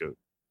see with Scoot.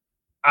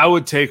 I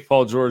would take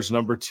Paul George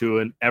number 2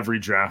 in every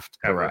draft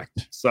ever.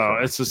 Correct. So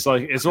it's just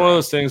like, it's one of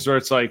those things where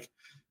it's like,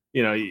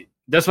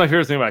 that's my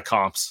favorite thing about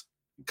comps.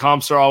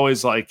 Comps are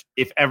always like,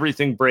 if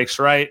everything breaks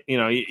right,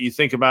 you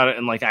think about it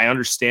and like, I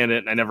understand it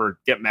and I never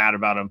get mad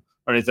about them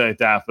or anything like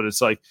that. But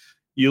it's like,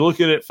 you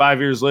look at it 5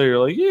 years later,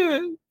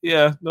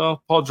 you're like,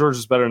 no, Paul George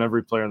is better than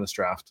every player in this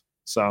draft.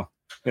 So,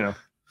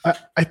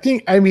 I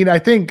think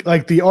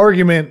like the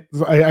argument,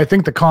 I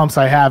think the comps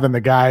I have in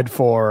the guide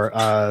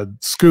for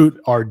Scoot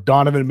are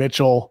Donovan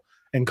Mitchell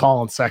and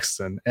Colin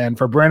Sexton. And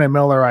for Brandon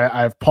Miller,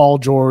 I have Paul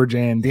George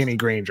and Danny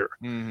Granger.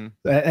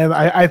 Mm-hmm. And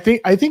I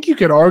think you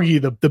could argue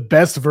the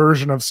best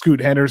version of Scoot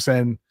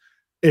Henderson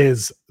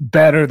is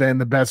better than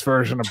the best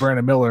version of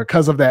Brandon Miller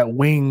because of that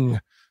wing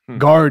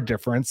guard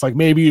difference. Like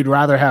maybe you'd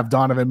rather have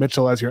Donovan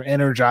Mitchell as your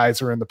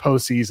energizer in the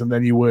postseason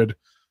than you would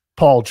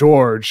Paul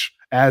George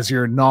as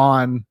your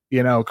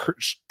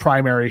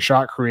primary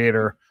shot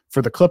creator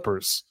for the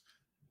Clippers.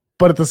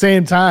 But at the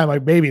same time,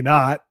 like maybe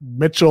not.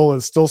 Mitchell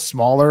is still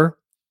smaller.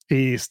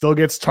 He still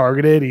gets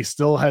targeted. He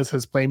still has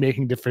his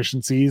playmaking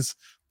deficiencies.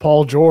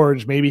 Paul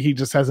George, maybe he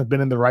just hasn't been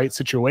in the right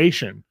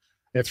situation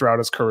throughout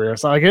his career.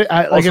 So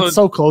it's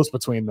so close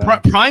between them.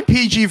 Prime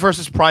PG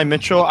versus Prime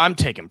Mitchell. I'm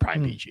taking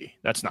Prime PG.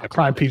 That's not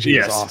Prime PG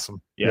is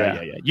awesome.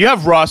 Yeah. You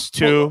have Russ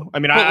too.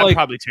 I'd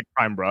probably take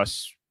Prime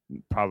Russ.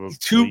 Probably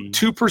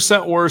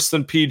 2% worse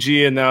than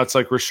PG, and now it's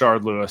like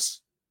Rashard Lewis,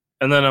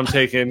 and then I'm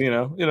taking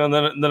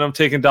then I'm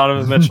taking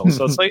Donovan Mitchell.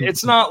 So it's like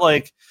it's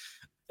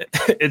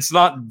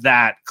not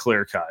that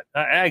clear cut.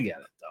 I get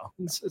it though.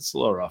 It's a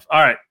little rough.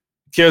 All right,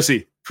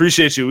 KOC,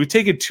 appreciate you. We've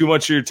taken too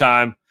much of your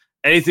time.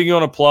 Anything you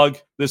want to plug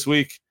this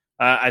week?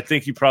 I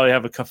think you probably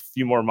have a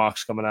few more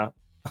mocks coming out.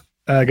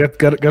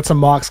 Got some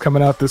mocks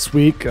coming out this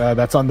week.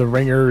 That's on the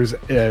Ringers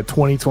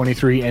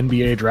 2023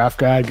 NBA Draft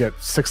Guide. Got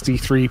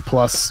 63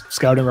 plus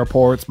scouting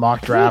reports,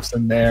 mock drafts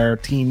in there,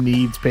 team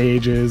needs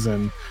pages,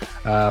 and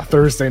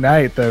Thursday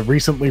night, the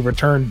recently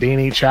returned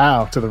Danny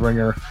Chow to the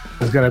Ringer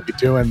is going to be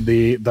doing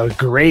the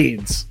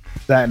grades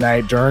that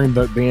night during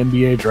the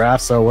NBA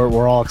draft. So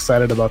we're all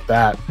excited about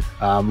that.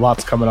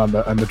 Lots coming on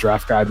the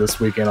draft guide this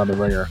weekend on the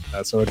Ringer.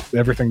 So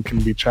everything can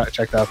be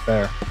checked out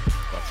there.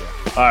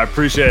 All right,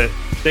 appreciate it.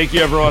 Thank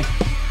you, everyone.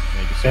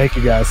 Thank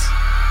you, guys.